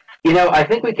 I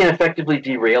think we can effectively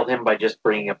derail him by just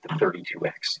bringing up the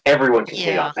 32X. Everyone can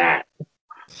hate on that.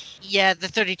 Yeah, the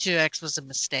 32X was a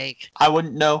mistake. I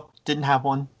wouldn't know. Didn't have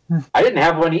one. I didn't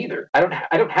have one either. I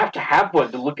don't have to have one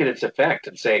to look at its effect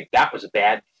and say that was a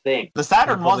bad thing. The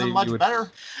Saturn wasn't much better.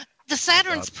 The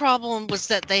Saturn's problem was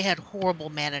that they had horrible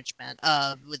management.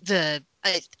 The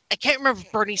I can't remember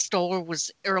if Bernie Stolar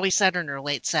was early Saturn or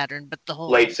late Saturn, but the whole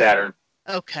Late Saturn.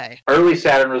 Okay. Early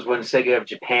Saturn was when Sega of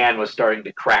Japan was starting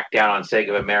to crack down on Sega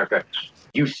of America.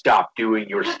 You stop doing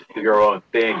your own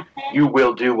thing. You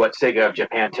will do what Sega of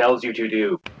Japan tells you to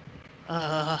do.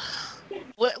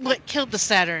 What killed the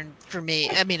Saturn for me,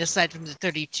 I mean, aside from the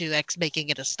 32X making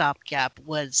it a stopgap,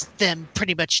 was them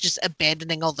pretty much just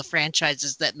abandoning all the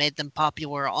franchises that made them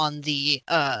popular on the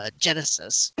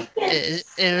Genesis.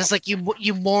 It was like,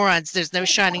 you morons, there's no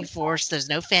Shining Force, there's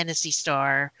no Phantasy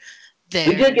Star.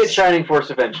 We did get Shining Force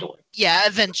eventually. Yeah,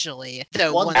 eventually.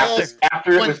 Though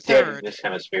after it was dead in this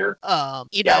hemisphere.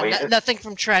 Nothing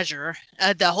from Treasure.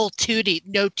 The whole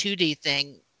 2D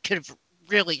thing could have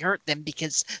really hurt them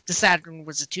because the Saturn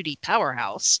was a 2D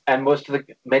powerhouse. And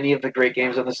many of the great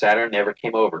games on the Saturn never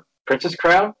came over. Princess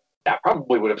Crown, that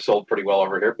probably would have sold pretty well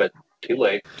over here, but too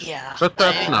late. Yeah. But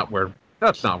that's not where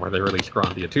they released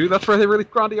Grandia 2. That's where they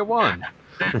released Grandia 1.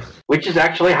 Which is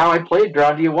actually how I played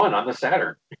Grandia 1 on the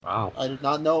Saturn. Wow. I did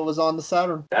not know it was on the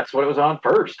Saturn. That's what it was on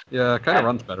first. Yeah, it kind of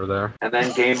runs better there. And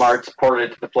then Game Arts ported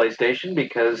it to the PlayStation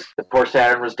because the poor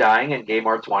Saturn was dying and Game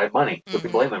Arts wanted money. So we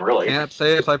blame them, really. Can't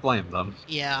say if I blame them.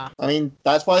 Yeah. I mean,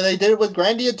 that's why they did it with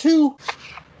Grandia 2.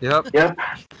 Yep.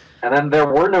 And then there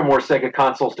were no more Sega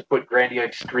consoles to put Grandia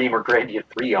Extreme or Grandia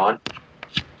 3 on.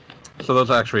 So those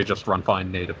actually just run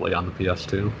fine natively on the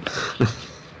PS2.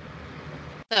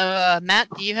 Matt,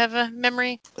 do you have a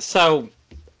memory? So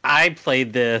I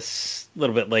played this a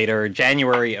little bit later,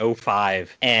 January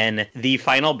 2005, and the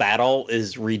final battle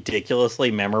is ridiculously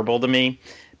memorable to me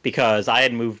because I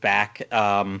had moved back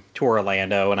to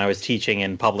Orlando and I was teaching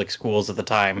in public schools at the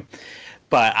time.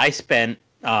 But I spent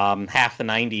half the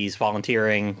 90s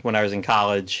volunteering when I was in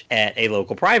college at a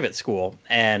local private school.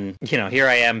 And, here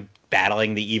I am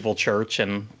battling the evil church,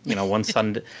 and,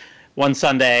 one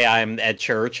Sunday I'm at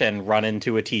church and run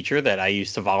into a teacher that I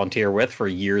used to volunteer with for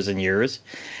years and years.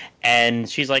 And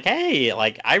she's like, hey,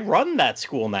 I run that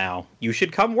school now. You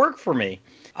should come work for me.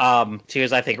 She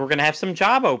goes, I think we're going to have some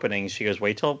job openings. She goes,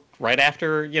 wait till right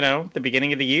after, the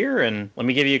beginning of the year and let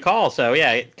me give you a call. So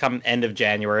yeah, come end of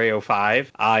January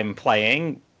 2005, I'm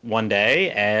playing one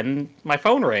day and my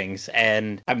phone rings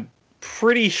and I'm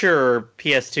pretty sure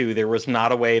PS2 there was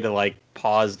not a way to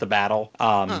pause the battle.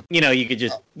 You could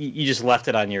you just left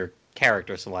it on your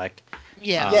character select.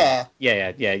 Yeah. Yeah.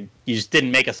 You just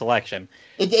didn't make a selection.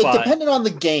 It depended on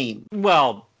the game.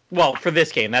 Well, for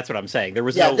this game, that's what I'm saying. There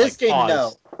was no this game, pause.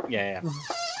 no. Yeah.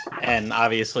 And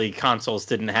obviously consoles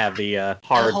didn't have the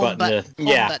hard button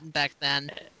button back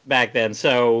then. Back then.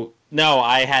 So no,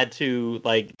 I had to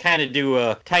kind of do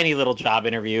a tiny little job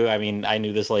interview. I mean, I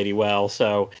knew this lady well,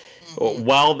 so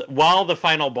while the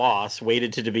final boss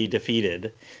waited to be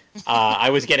defeated, I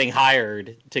was getting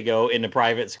hired to go into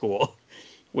private school,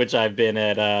 which I've been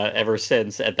at ever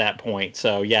since at that point.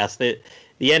 So yes, the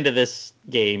end of this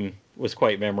game was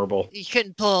quite memorable. You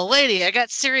couldn't pull a lady. I got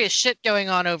serious shit going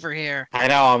on over here. I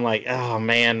know. I'm like, oh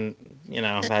man,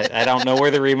 I don't know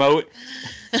where the remote.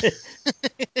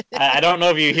 I don't know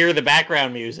if you hear the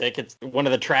background music. It's one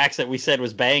of the tracks that we said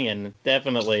was banging,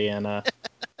 definitely, and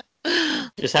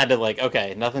just had to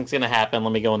okay, nothing's gonna happen.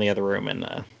 Let me go in the other room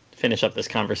and finish up this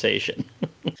conversation.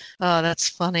 Oh, that's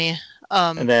funny.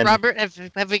 And then, Robert,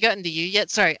 have we gotten to you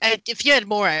yet? Sorry, if you had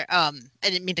more, I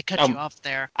didn't mean to cut you off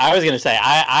there. I was gonna say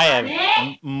I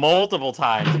have multiple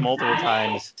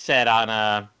times said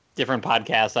on different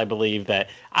podcasts, I believe, that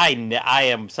I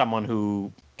am someone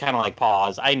who kind of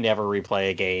pause. I never replay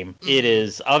a game. Mm-hmm. It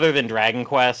is, other than Dragon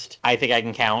Quest, I think I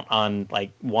can count on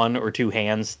one or two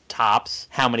hands tops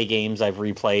how many games I've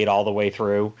replayed all the way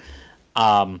through.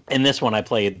 And this one I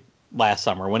played last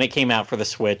summer when it came out for the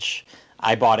Switch.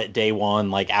 I bought it day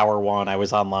one, hour one. I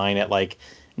was online at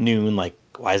noon.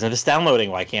 Why isn't this downloading?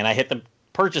 Why can't I hit the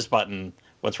purchase button?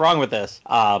 What's wrong with this?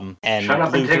 And shut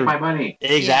up and take my money.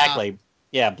 Exactly.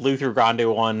 Yeah, blew through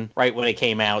Grandia 1 right when it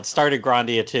came out. Started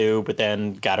Grandia 2, but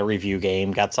then got a review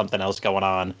game, got something else going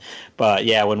on. But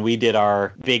yeah, when we did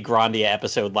our big Grandia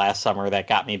episode last summer, that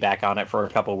got me back on it for a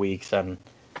couple weeks and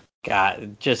got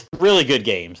just really good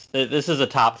games. This is a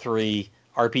top 3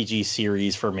 RPG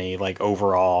series for me,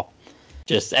 overall.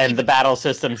 And the battle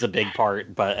system's a big part,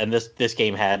 and this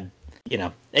game had,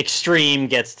 Extreme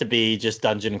gets to be just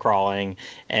dungeon crawling,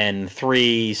 and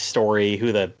 3 story,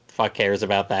 who the fuck cares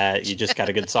about that? You just got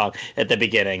a good song at the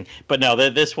beginning. But no,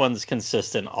 this one's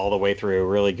consistent all the way through.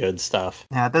 Really good stuff.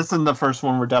 Yeah, this and the first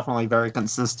one were definitely very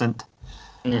consistent.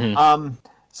 Mm-hmm.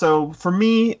 So for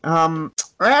me, I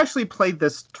actually played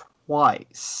this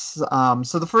twice.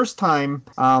 So the first time,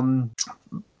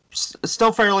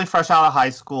 still fairly fresh out of high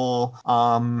school.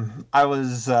 I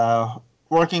was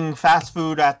working fast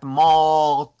food at the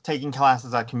mall, taking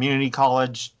classes at community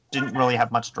college, didn't really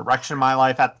have much direction in my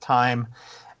life at the time.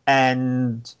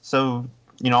 And so,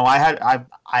 I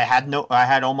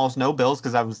had almost no bills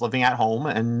because I was living at home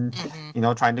and,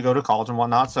 trying to go to college and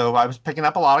whatnot. So I was picking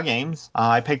up a lot of games.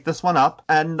 I picked this one up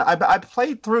and I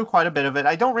played through quite a bit of it.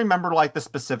 I don't remember like the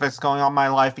specifics going on in my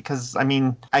life because, I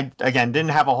didn't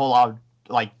have a whole lot of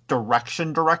like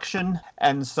direction.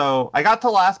 And so I got to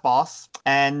the last boss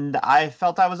and I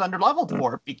felt I was underleveled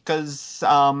for it because,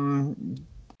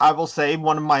 I will say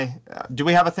one of my, do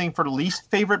we have a thing for least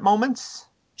favorite moments?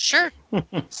 Sure.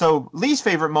 So least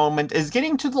favorite moment is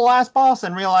getting to the last boss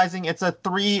and realizing it's a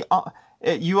 3,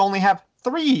 you only have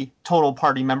 3 total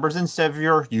party members instead of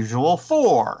your usual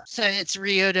 4. So it's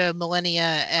Ryota,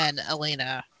 Millennia, and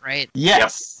Elena, right?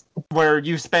 Yes. Yep. Where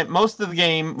you spent most of the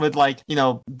game with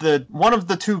the one of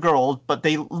the 2 girls, but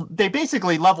they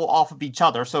basically level off of each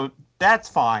other, so that's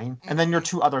fine. And then your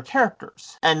 2 other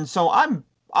characters. And so I'm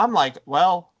like,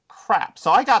 well, crap.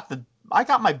 So I got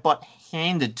my butt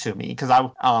handed to me because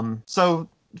so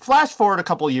flash forward a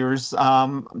couple years,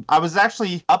 I was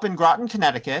actually up in Groton,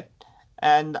 Connecticut,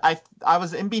 and I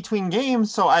was in between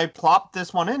games, so I plopped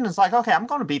this one in and it's like, okay, I'm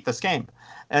going to beat this game.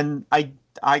 And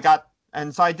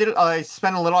so I did it. I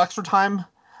spent a little extra time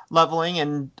leveling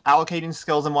and allocating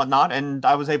skills and whatnot, and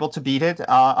I was able to beat it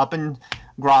up in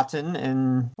Groton,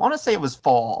 and I want to say it was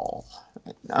fall.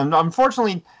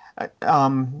 Unfortunately,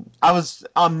 I was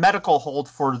on medical hold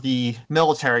for the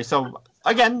military, so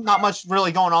again, not much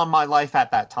really going on in my life at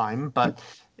that time. But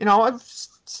I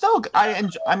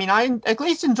at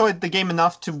least enjoyed the game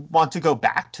enough to want to go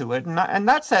back to it, and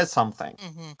that says something.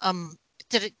 Mm-hmm.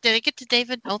 Did it get to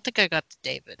David? I don't think I got to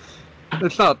David.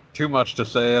 It's not too much to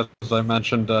say, as I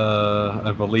mentioned,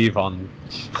 I believe on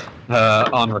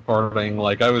recording.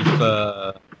 Like I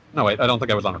was. No, wait, I don't think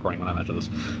I was on recording when I mentioned this.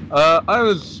 I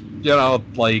was,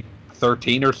 like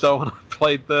 13 or so when I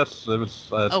played this. It was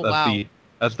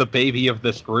as the baby of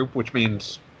this group, which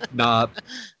means not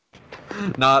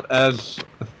as...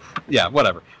 Yeah,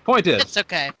 whatever. Point is... It's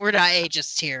okay. We're not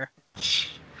ageist here.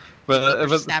 But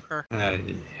Snapper.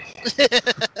 In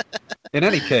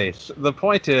any case, the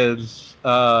point is,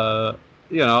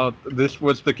 this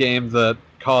was the game that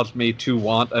caused me to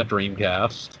want a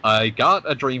Dreamcast. I got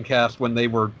a Dreamcast when they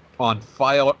were on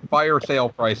fire sale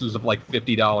prices of like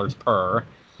 $50 per,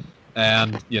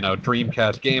 and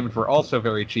Dreamcast games were also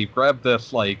very cheap. Grabbed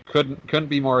this, like couldn't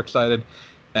be more excited,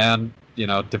 and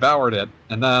devoured it.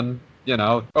 And then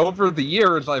over the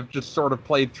years I've just sort of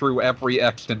played through every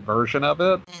extant version of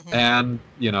it, and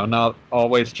not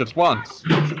always just once.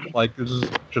 Like this is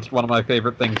just one of my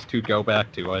favorite things to go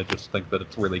back to. I just think that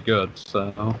it's really good.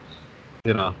 So.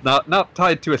 Not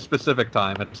tied to a specific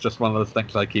time. It's just one of those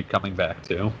things I keep coming back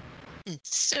to.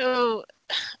 So,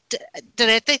 did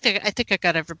I think I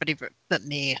got everybody but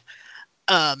me.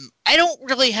 I don't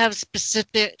really have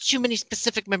too many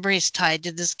specific memories tied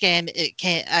to this game.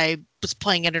 I was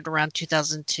playing it at around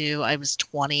 2002. I was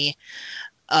 20.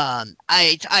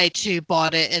 I too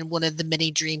bought it in one of the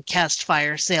mini Dreamcast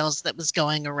fire sales that was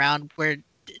going around where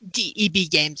EB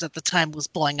Games at the time was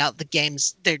blowing out their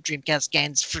Dreamcast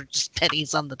games for just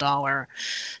pennies on the dollar.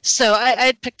 So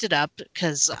I picked it up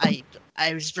because I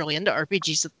was really into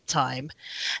RPGs at the time.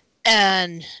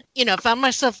 And, found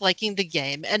myself liking the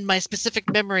game. And my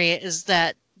specific memory is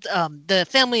that the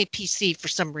family PC for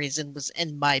some reason was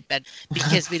in my bed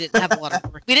because we didn't have a lot of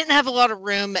room. We didn't have a lot of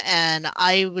room, and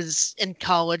I was in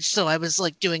college, so I was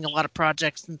like doing a lot of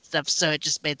projects and stuff. So it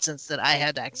just made sense that I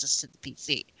had access to the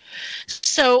PC.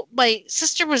 So my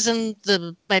sister was in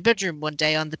my bedroom one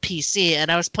day on the PC, and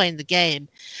I was playing the game,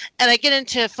 and I get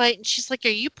into a fight, and she's like, "Are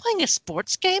you playing a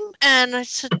sports game?" And I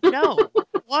said, "No."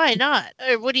 Why not?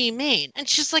 Or what do you mean? And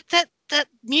she's like, that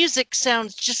music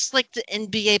sounds just like the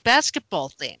NBA basketball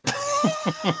theme.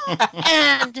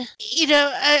 And,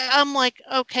 I'm like,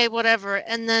 okay, whatever.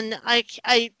 And then I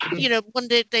one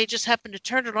day they just happened to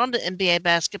turn it on to NBA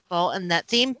basketball and that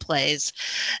theme plays.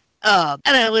 And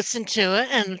I listened to it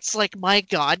and it's like, my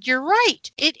God, you're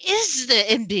right. It is the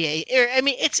NBA.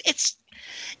 It's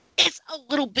a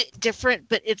little bit different,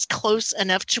 but it's close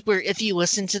enough to where if you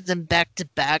listen to them back to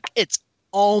back, it's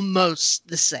almost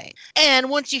the same. And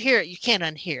once you hear it, you can't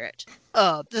unhear it.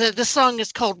 The song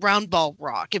is called Round Ball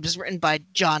Rock. It was written by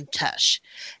John Tesh.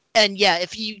 And yeah,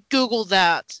 if you Google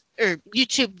that or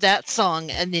YouTube that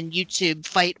song and then YouTube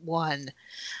Fight 1,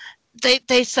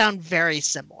 they sound very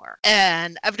similar,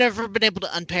 and I've never been able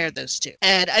to unpair those two.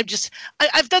 And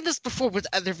I've done this before with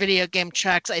other video game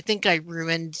tracks. I think I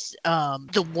ruined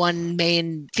the one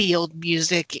main field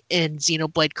music in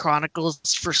Xenoblade Chronicles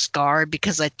for Scar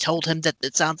because I told him that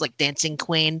it sounds like Dancing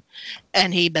Queen,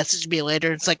 and he messaged me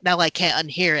later. It's like, now I can't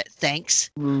unhear it.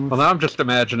 Thanks. Well, now I'm just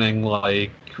imagining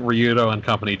like Ryudo and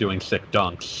company doing sick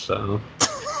dunks. So.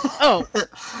 Oh,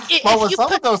 well, with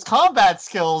some of those combat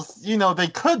skills, they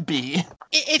could be.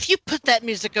 If you put that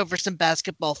music over some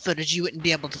basketball footage, you wouldn't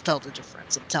be able to tell the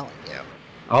difference. I'm telling you.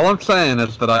 All I'm saying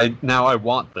is that I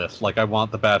want this. Like, I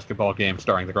want the basketball game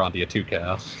starring the Grandia 2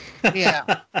 cast.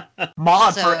 Yeah.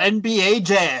 Mod for NBA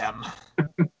Jam.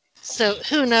 So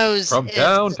who knows? From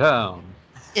downtown.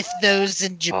 If those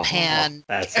in Japan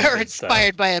are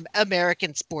inspired by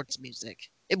American sports music.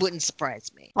 It wouldn't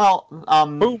surprise me. Well,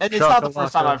 it's not the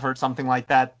first time I've heard something like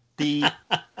that. The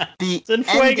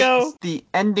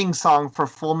ending song for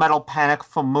Full Metal Panic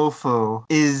Fumoffu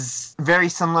is very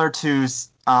similar to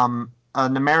an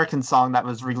American song that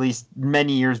was released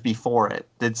many years before it.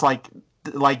 It's like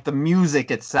the music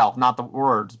itself, not the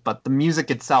words, but the music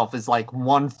itself is like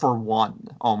one for one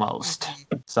almost.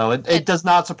 Mm-hmm. So it does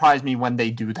not surprise me when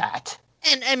they do that.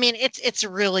 And I mean, it's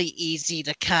really easy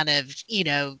to kind of,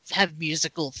 have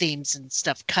musical themes and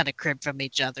stuff kind of crib from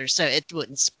each other. So it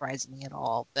wouldn't surprise me at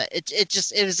all. But it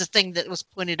was a thing that was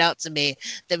pointed out to me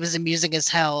that was amusing as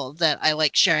hell that I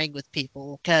like sharing with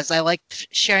people because I like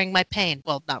sharing my pain.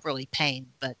 Well, not really pain,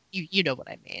 but you know what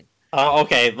I mean.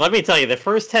 Okay, let me tell you, the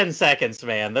first 10 seconds,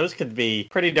 man, those could be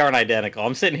pretty darn identical.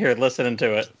 I'm sitting here listening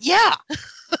to it. Yeah.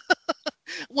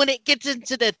 When it gets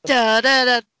into the da da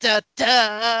da da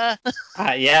da.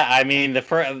 Yeah, I mean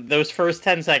those first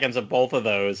 10 seconds of both of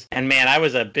those, and man, I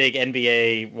was a big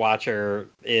NBA watcher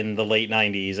in the late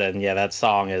 '90s, and yeah, that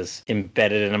song is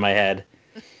embedded into my head.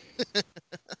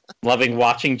 Loving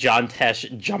watching John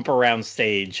Tesh jump around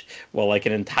stage while like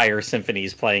an entire symphony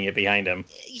is playing it behind him.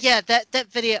 Yeah, that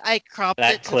video, I cropped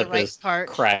it to the right part.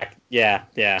 Crack. Yeah.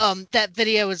 That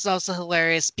video is also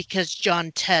hilarious because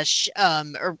John Tesh,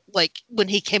 when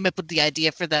he came up with the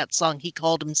idea for that song, he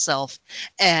called himself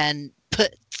and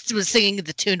was singing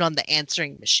the tune on the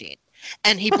answering machine,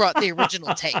 and he brought the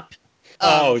original tape.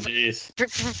 Oh, jeez. For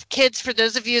kids, for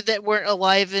those of you that weren't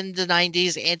alive in the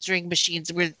 90s, answering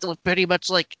machines were pretty much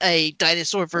like a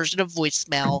dinosaur version of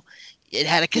voicemail. It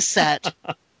had a cassette.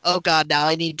 Oh, God, now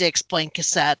I need to explain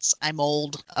cassettes. I'm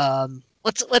old.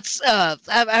 Let's have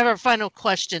our final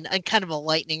question and kind of a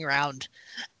lightning round.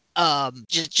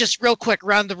 Just real quick,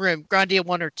 round the room. Grandia,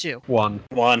 1 or 2? 1.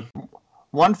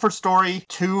 1 for story,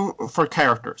 2 for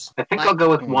characters. I think I'll go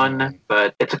with 1,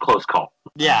 but it's a close call.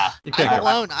 Yeah. I'm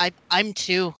alone. I'm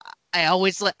 2. I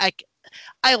always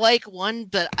I like 1,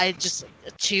 but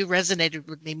 2 resonated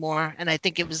with me more, and I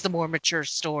think it was the more mature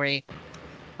story.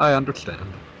 I understand.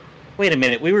 Wait a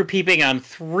minute, we were peeping on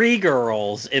 3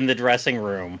 girls in the dressing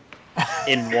room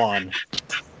in 1.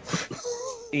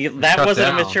 That wasn't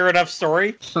a mature enough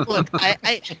story? Look,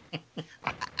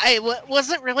 I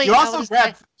wasn't really.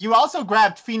 You also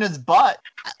grabbed Fina's butt.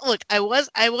 Look, I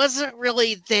wasn't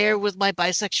really there with my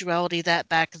bisexuality that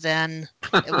back then.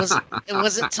 It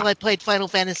wasn't until I played Final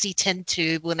Fantasy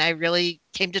X-2 when I really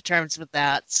came to terms with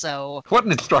that. So. What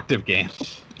an instructive game.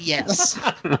 Yes.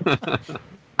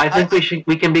 I think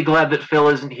we can be glad that Phil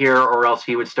isn't here, or else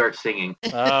he would start singing.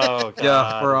 Oh, God.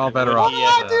 Yeah, we're all better off. What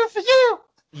do I do for you?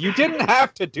 You didn't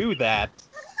have to do that.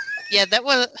 Yeah, that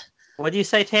was. What do you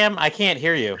say, Tam? I can't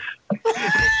hear you.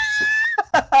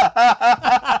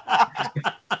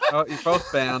 Oh, you're both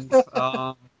banned.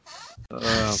 Grandia 2.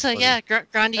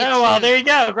 Oh, well, there you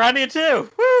go. Grandia 2.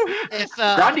 Woo!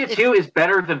 Grandia 2 is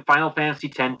better than Final Fantasy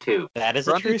X-2. That is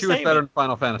a true Grandia 2 statement. is better than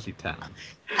Final Fantasy X.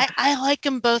 I like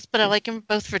them both, but I like them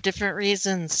both for different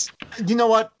reasons. You know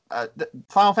what?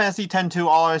 Final Fantasy X-2,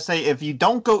 all I say, if you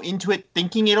don't go into it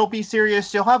thinking it'll be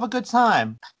serious, you'll have a good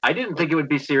time. I didn't think it would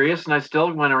be serious, and I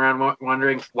still went around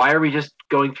wondering, why are we just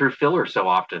going through filler so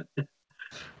often?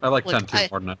 I like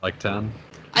 10-2 more than I like 10.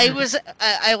 I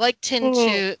like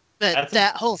 10-2, but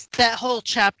that whole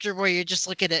chapter where you're just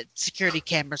looking at security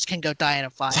cameras can go die in a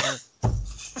fire.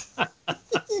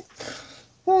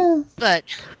 But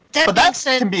that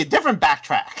can be a different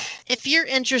backtrack. If you're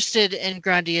interested in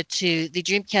Grandia 2, the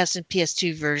Dreamcast and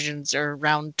PS2 versions are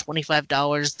around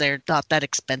 $25. They're not that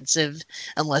expensive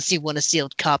unless you want a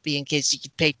sealed copy in case you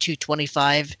could pay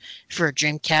 $225 for a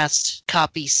Dreamcast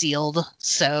copy sealed.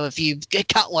 So if you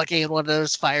got lucky in one of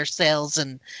those fire sales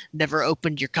and never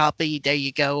opened your copy, there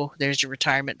you go. There's your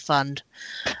retirement fund.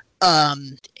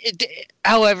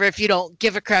 However, if you don't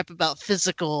give a crap about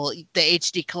physical, the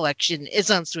HD collection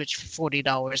is on Switch for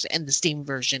 $40, and the Steam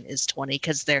version is $20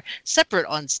 because they're separate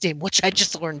on Steam, which I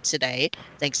just learned today,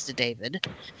 thanks to David.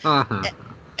 Uh-huh.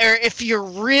 Or if you're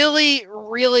really,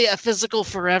 really a physical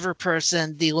forever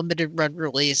person, the limited run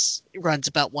release runs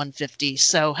about $150.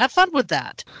 So have fun with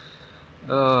that.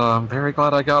 I'm very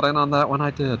glad I got in on that when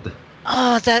I did.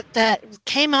 That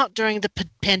came out during the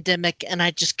pandemic, and I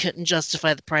just couldn't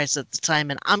justify the price at the time,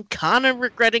 and I'm kind of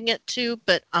regretting it too.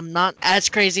 But I'm not as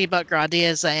crazy about Grandia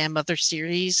as I am other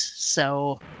series,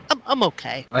 so I'm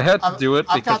okay. I had to do it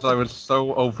because I was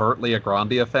so overtly a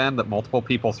Grandia fan that multiple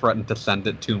people threatened to send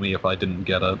it to me if I didn't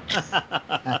get it.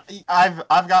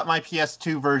 I've got my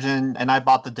PS2 version, and I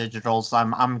bought the digitals.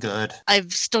 I'm good.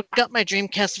 I've still got my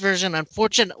Dreamcast version.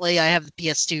 Unfortunately, I have the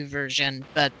PS2 version,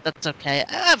 but that's okay.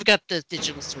 I've got the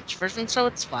digital Switch version, so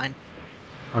it's fine.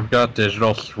 I've got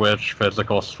digital Switch,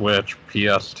 physical Switch,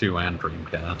 PS2, and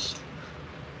Dreamcast.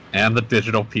 And the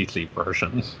digital PC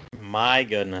version. My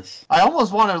goodness. I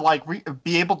almost want to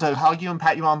be able to hug you and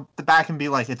pat you on the back and be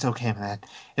like, "It's okay, man.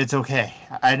 It's okay.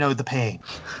 I know the pain."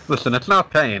 Listen, it's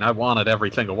not pain. I wanted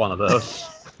every single one of those.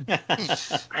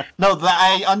 No,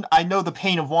 I know the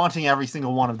pain of wanting every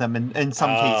single one of them in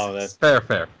some cases. That's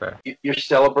fair. You're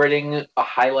celebrating a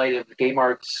highlight of Game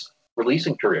Art's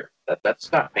releasing career.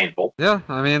 That's not painful. Yeah,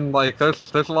 I mean, like,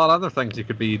 there's a lot of other things you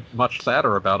could be much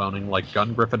sadder about owning, like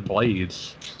Gun Griffin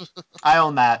Blades. I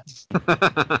own that.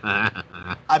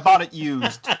 I bought it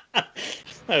used.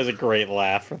 That was a great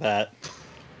laugh for that.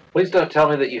 Please don't tell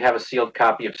me that you have a sealed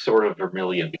copy of Sword of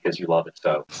Vermilion because you love it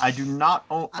so. I do not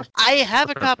own... I have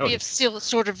a copy of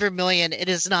Sword of Vermilion. It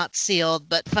is not sealed,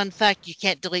 but fun fact, you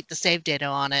can't delete the save data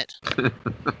on it.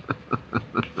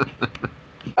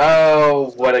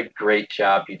 Oh, what a great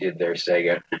job you did there,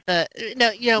 Sega.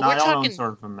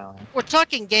 We're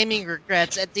talking gaming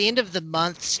regrets. At the end of the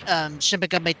month, Shin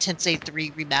Megami Tensei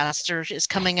 3 Remaster is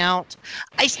coming out.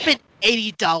 I spent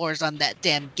 $80 on that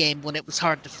damn game when it was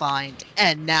hard to find,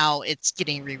 and now it's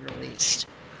getting re-released.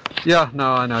 Yeah,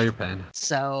 no, I know your pain.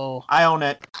 So I own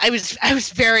it. I was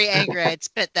very angry I'd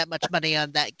spent that much money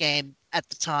on that game at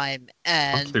the time,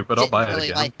 and I'm stupid. I'll buy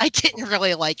it again. I didn't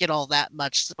really like it all that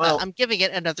much. So I'm giving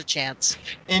it another chance.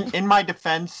 In my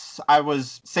defense, I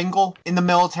was single in the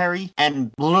military and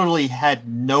literally had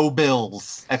no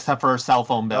bills except for a cell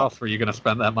phone bill. What else were you gonna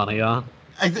spend that money on?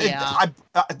 I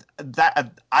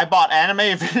bought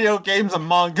anime, video games, and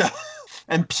manga,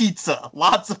 and pizza.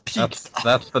 Lots of pizza.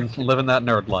 That's been living that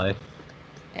nerd life.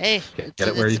 Hey, get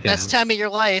it where you can. Best time of your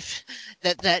life.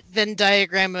 That Venn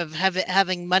diagram of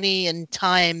having money and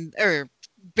time, or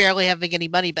barely having any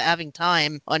money but having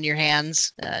time on your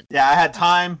hands. Yeah, I had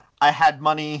time, I had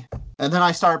money, and then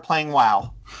I started playing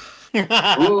WoW.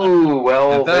 Ooh,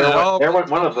 well, there went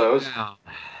one of those.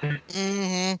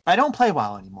 Mm-hmm. I don't play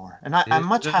WoW anymore, and I'm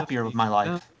much happier with my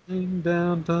life.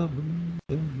 Now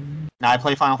I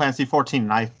play Final Fantasy XIV,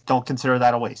 and I don't consider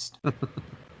that a waste.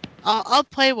 I'll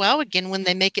play WoW again when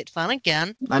they make it fun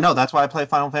again. I know, that's why I play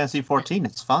Final Fantasy XIV.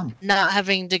 It's fun. Not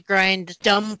having to grind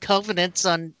dumb covenants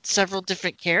on several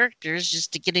different characters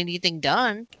just to get anything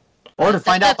done. Or to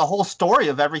find out the whole story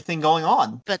of everything going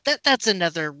on. But that's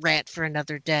another rant for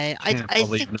another day. I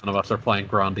believe none of us are playing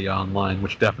Grandia Online,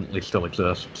 which definitely still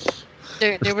exists.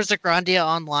 There was a Grandia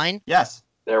Online? Yes.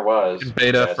 There was. In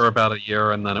beta for about a year,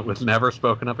 and then it was never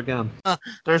spoken of again.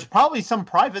 There's probably some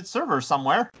private server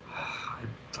somewhere.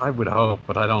 I would hope,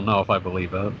 but I don't know if I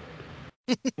believe it.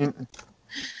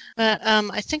 But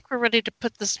I think we're ready to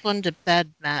put this one to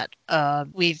bed, Matt.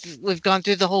 We've gone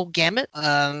through the whole gamut.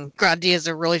 Grandia is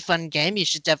a really fun game. You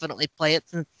should definitely play it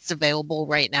since it's available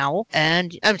right now.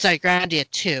 And I'm sorry, Grandia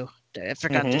 2. I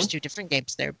forgot there's two different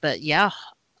games there, but yeah.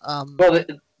 Well,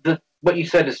 what you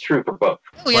said is true for both.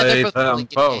 Oh yeah, they're both really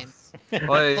good games.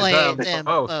 Play them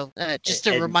both. Just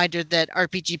a reminder that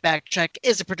RPG Backtrack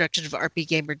is a production of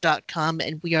RPGamer.com,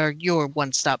 and we are your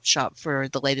one-stop shop for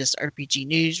the latest RPG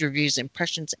news, reviews,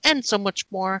 impressions, and so much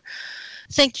more.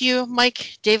 Thank you,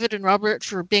 Mike, David, and Robert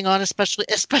for being on,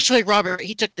 especially Robert.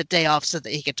 He took the day off so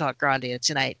that he could talk Grandia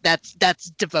tonight.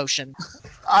 That's devotion.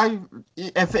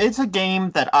 If it's a game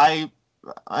that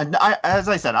as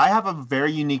I said, I have a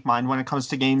very unique mind when it comes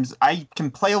to games. I can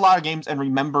play a lot of games and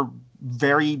remember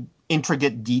very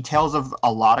intricate details of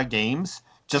a lot of games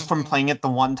just from playing it the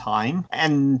one time.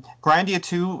 And Grandia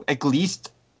 2, at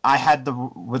least I had the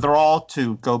withdrawal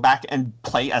to go back and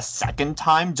play a second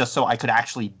time just so I could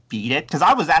actually beat it. Because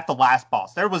I was at the last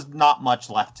boss. There was not much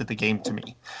left to the game to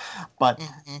me. But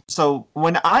so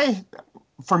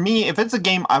for me, if it's a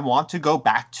game I want to go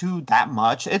back to that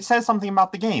much, it says something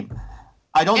about the game.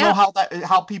 I don't know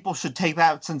how people should take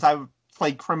that, since I've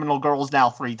played Criminal Girls now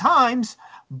 3 times,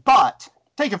 but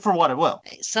take it for what it will.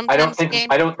 I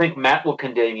don't think Matt will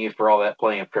condemn you for all that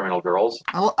playing of Criminal Girls.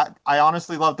 I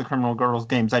honestly love the Criminal Girls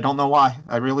games. I don't know why.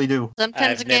 I really do.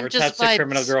 Sometimes I've never touched a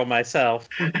criminal girl myself.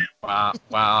 Wow.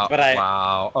 But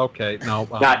wow. Okay, no.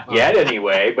 Not yet,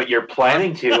 anyway, but you're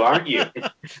planning to, aren't you?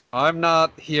 I'm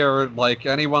not here like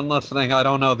anyone listening. I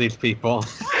don't know these people.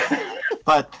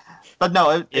 But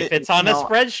no. If it's on a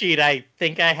spreadsheet, I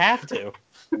think I have to.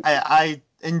 I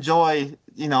enjoy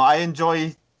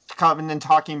coming and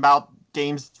talking about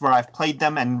games where I've played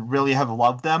them and really have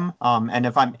loved them. And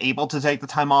if I'm able to take the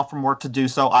time off from work to do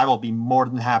so, I will be more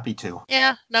than happy to.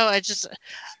 Yeah, no,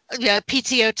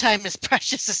 PTO time is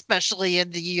precious, especially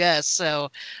in the U.S.,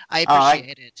 so I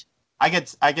appreciate it. I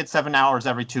get 7 hours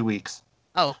every 2 weeks.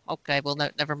 Oh, okay. Well,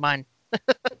 never mind.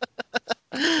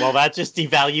 Well, that just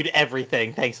devalued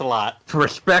everything. Thanks a lot.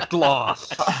 Respect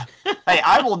lost. Hey,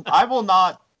 I will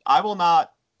not.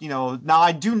 Now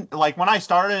I do, like, when I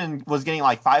started and was getting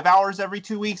like 5 hours every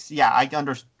 2 weeks. Yeah, I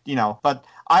understand. But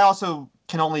I also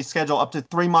can only schedule up to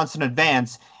 3 months in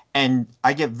advance, and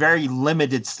I get very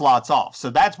limited slots off. So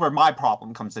that's where my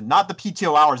problem comes in. Not the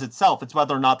PTO hours itself. It's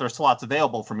whether or not there's slots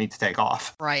available for me to take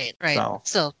off. Right.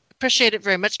 So appreciate it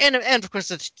very much. And of course,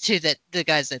 the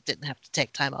guys that didn't have to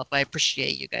take time off, I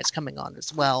appreciate you guys coming on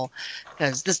as well,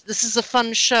 because this is a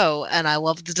fun show, and I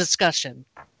love the discussion.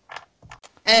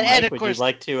 And, Mike, and of would course, you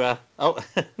like to? no,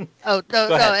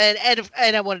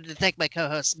 and I wanted to thank my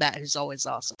co-host Matt, who's always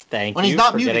awesome. Thank when you he's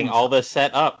not for muted. Getting all this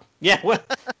set up. Yeah, well,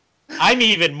 I'm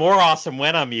even more awesome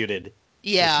when I'm muted.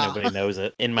 Yeah, Nobody knows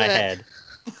it in my head.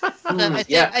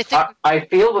 I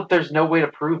feel that there's no way to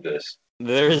prove this.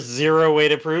 There's zero way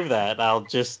to prove that.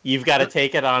 You've got to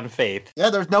take it on faith. Yeah,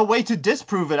 there's no way to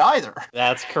disprove it either.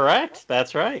 That's correct.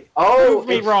 That's right. Oh, prove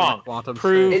me wrong.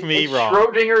 Prove me wrong.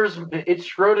 It's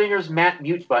Schrodinger's Matt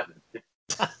mute button.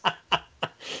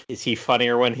 Is he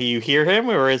funnier when you hear him,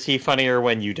 or is he funnier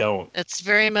when you don't? It's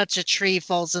very much a tree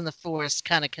falls in the forest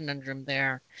kind of conundrum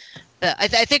there. But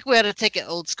I think we ought to take it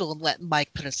old school and let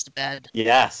Mike put us to bed.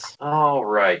 Yes. All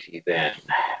righty then.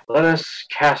 Let us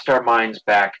cast our minds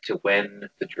back to when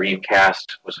the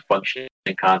Dreamcast was a functioning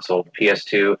console. The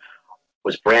PS2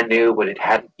 was brand new, but it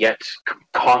hadn't yet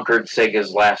conquered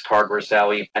Sega's last hardware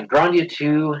sally. And Grandia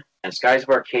 2 and Skies of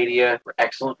Arcadia were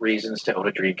excellent reasons to own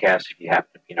a Dreamcast if you happen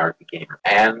to be an RP gamer.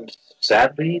 And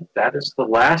sadly, that is the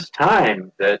last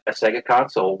time that a Sega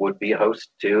console would be a host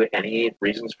to any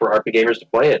reasons for RP gamers to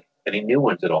play it, any new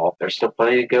ones at all. There's still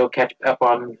plenty to go catch up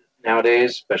on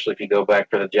nowadays, especially if you go back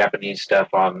for the Japanese stuff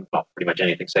on, well, pretty much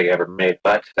anything Sega ever made.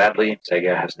 But sadly,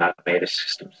 Sega has not made a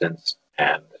system since,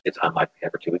 and it's unlikely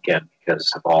ever to again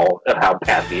because of how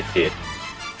badly it did.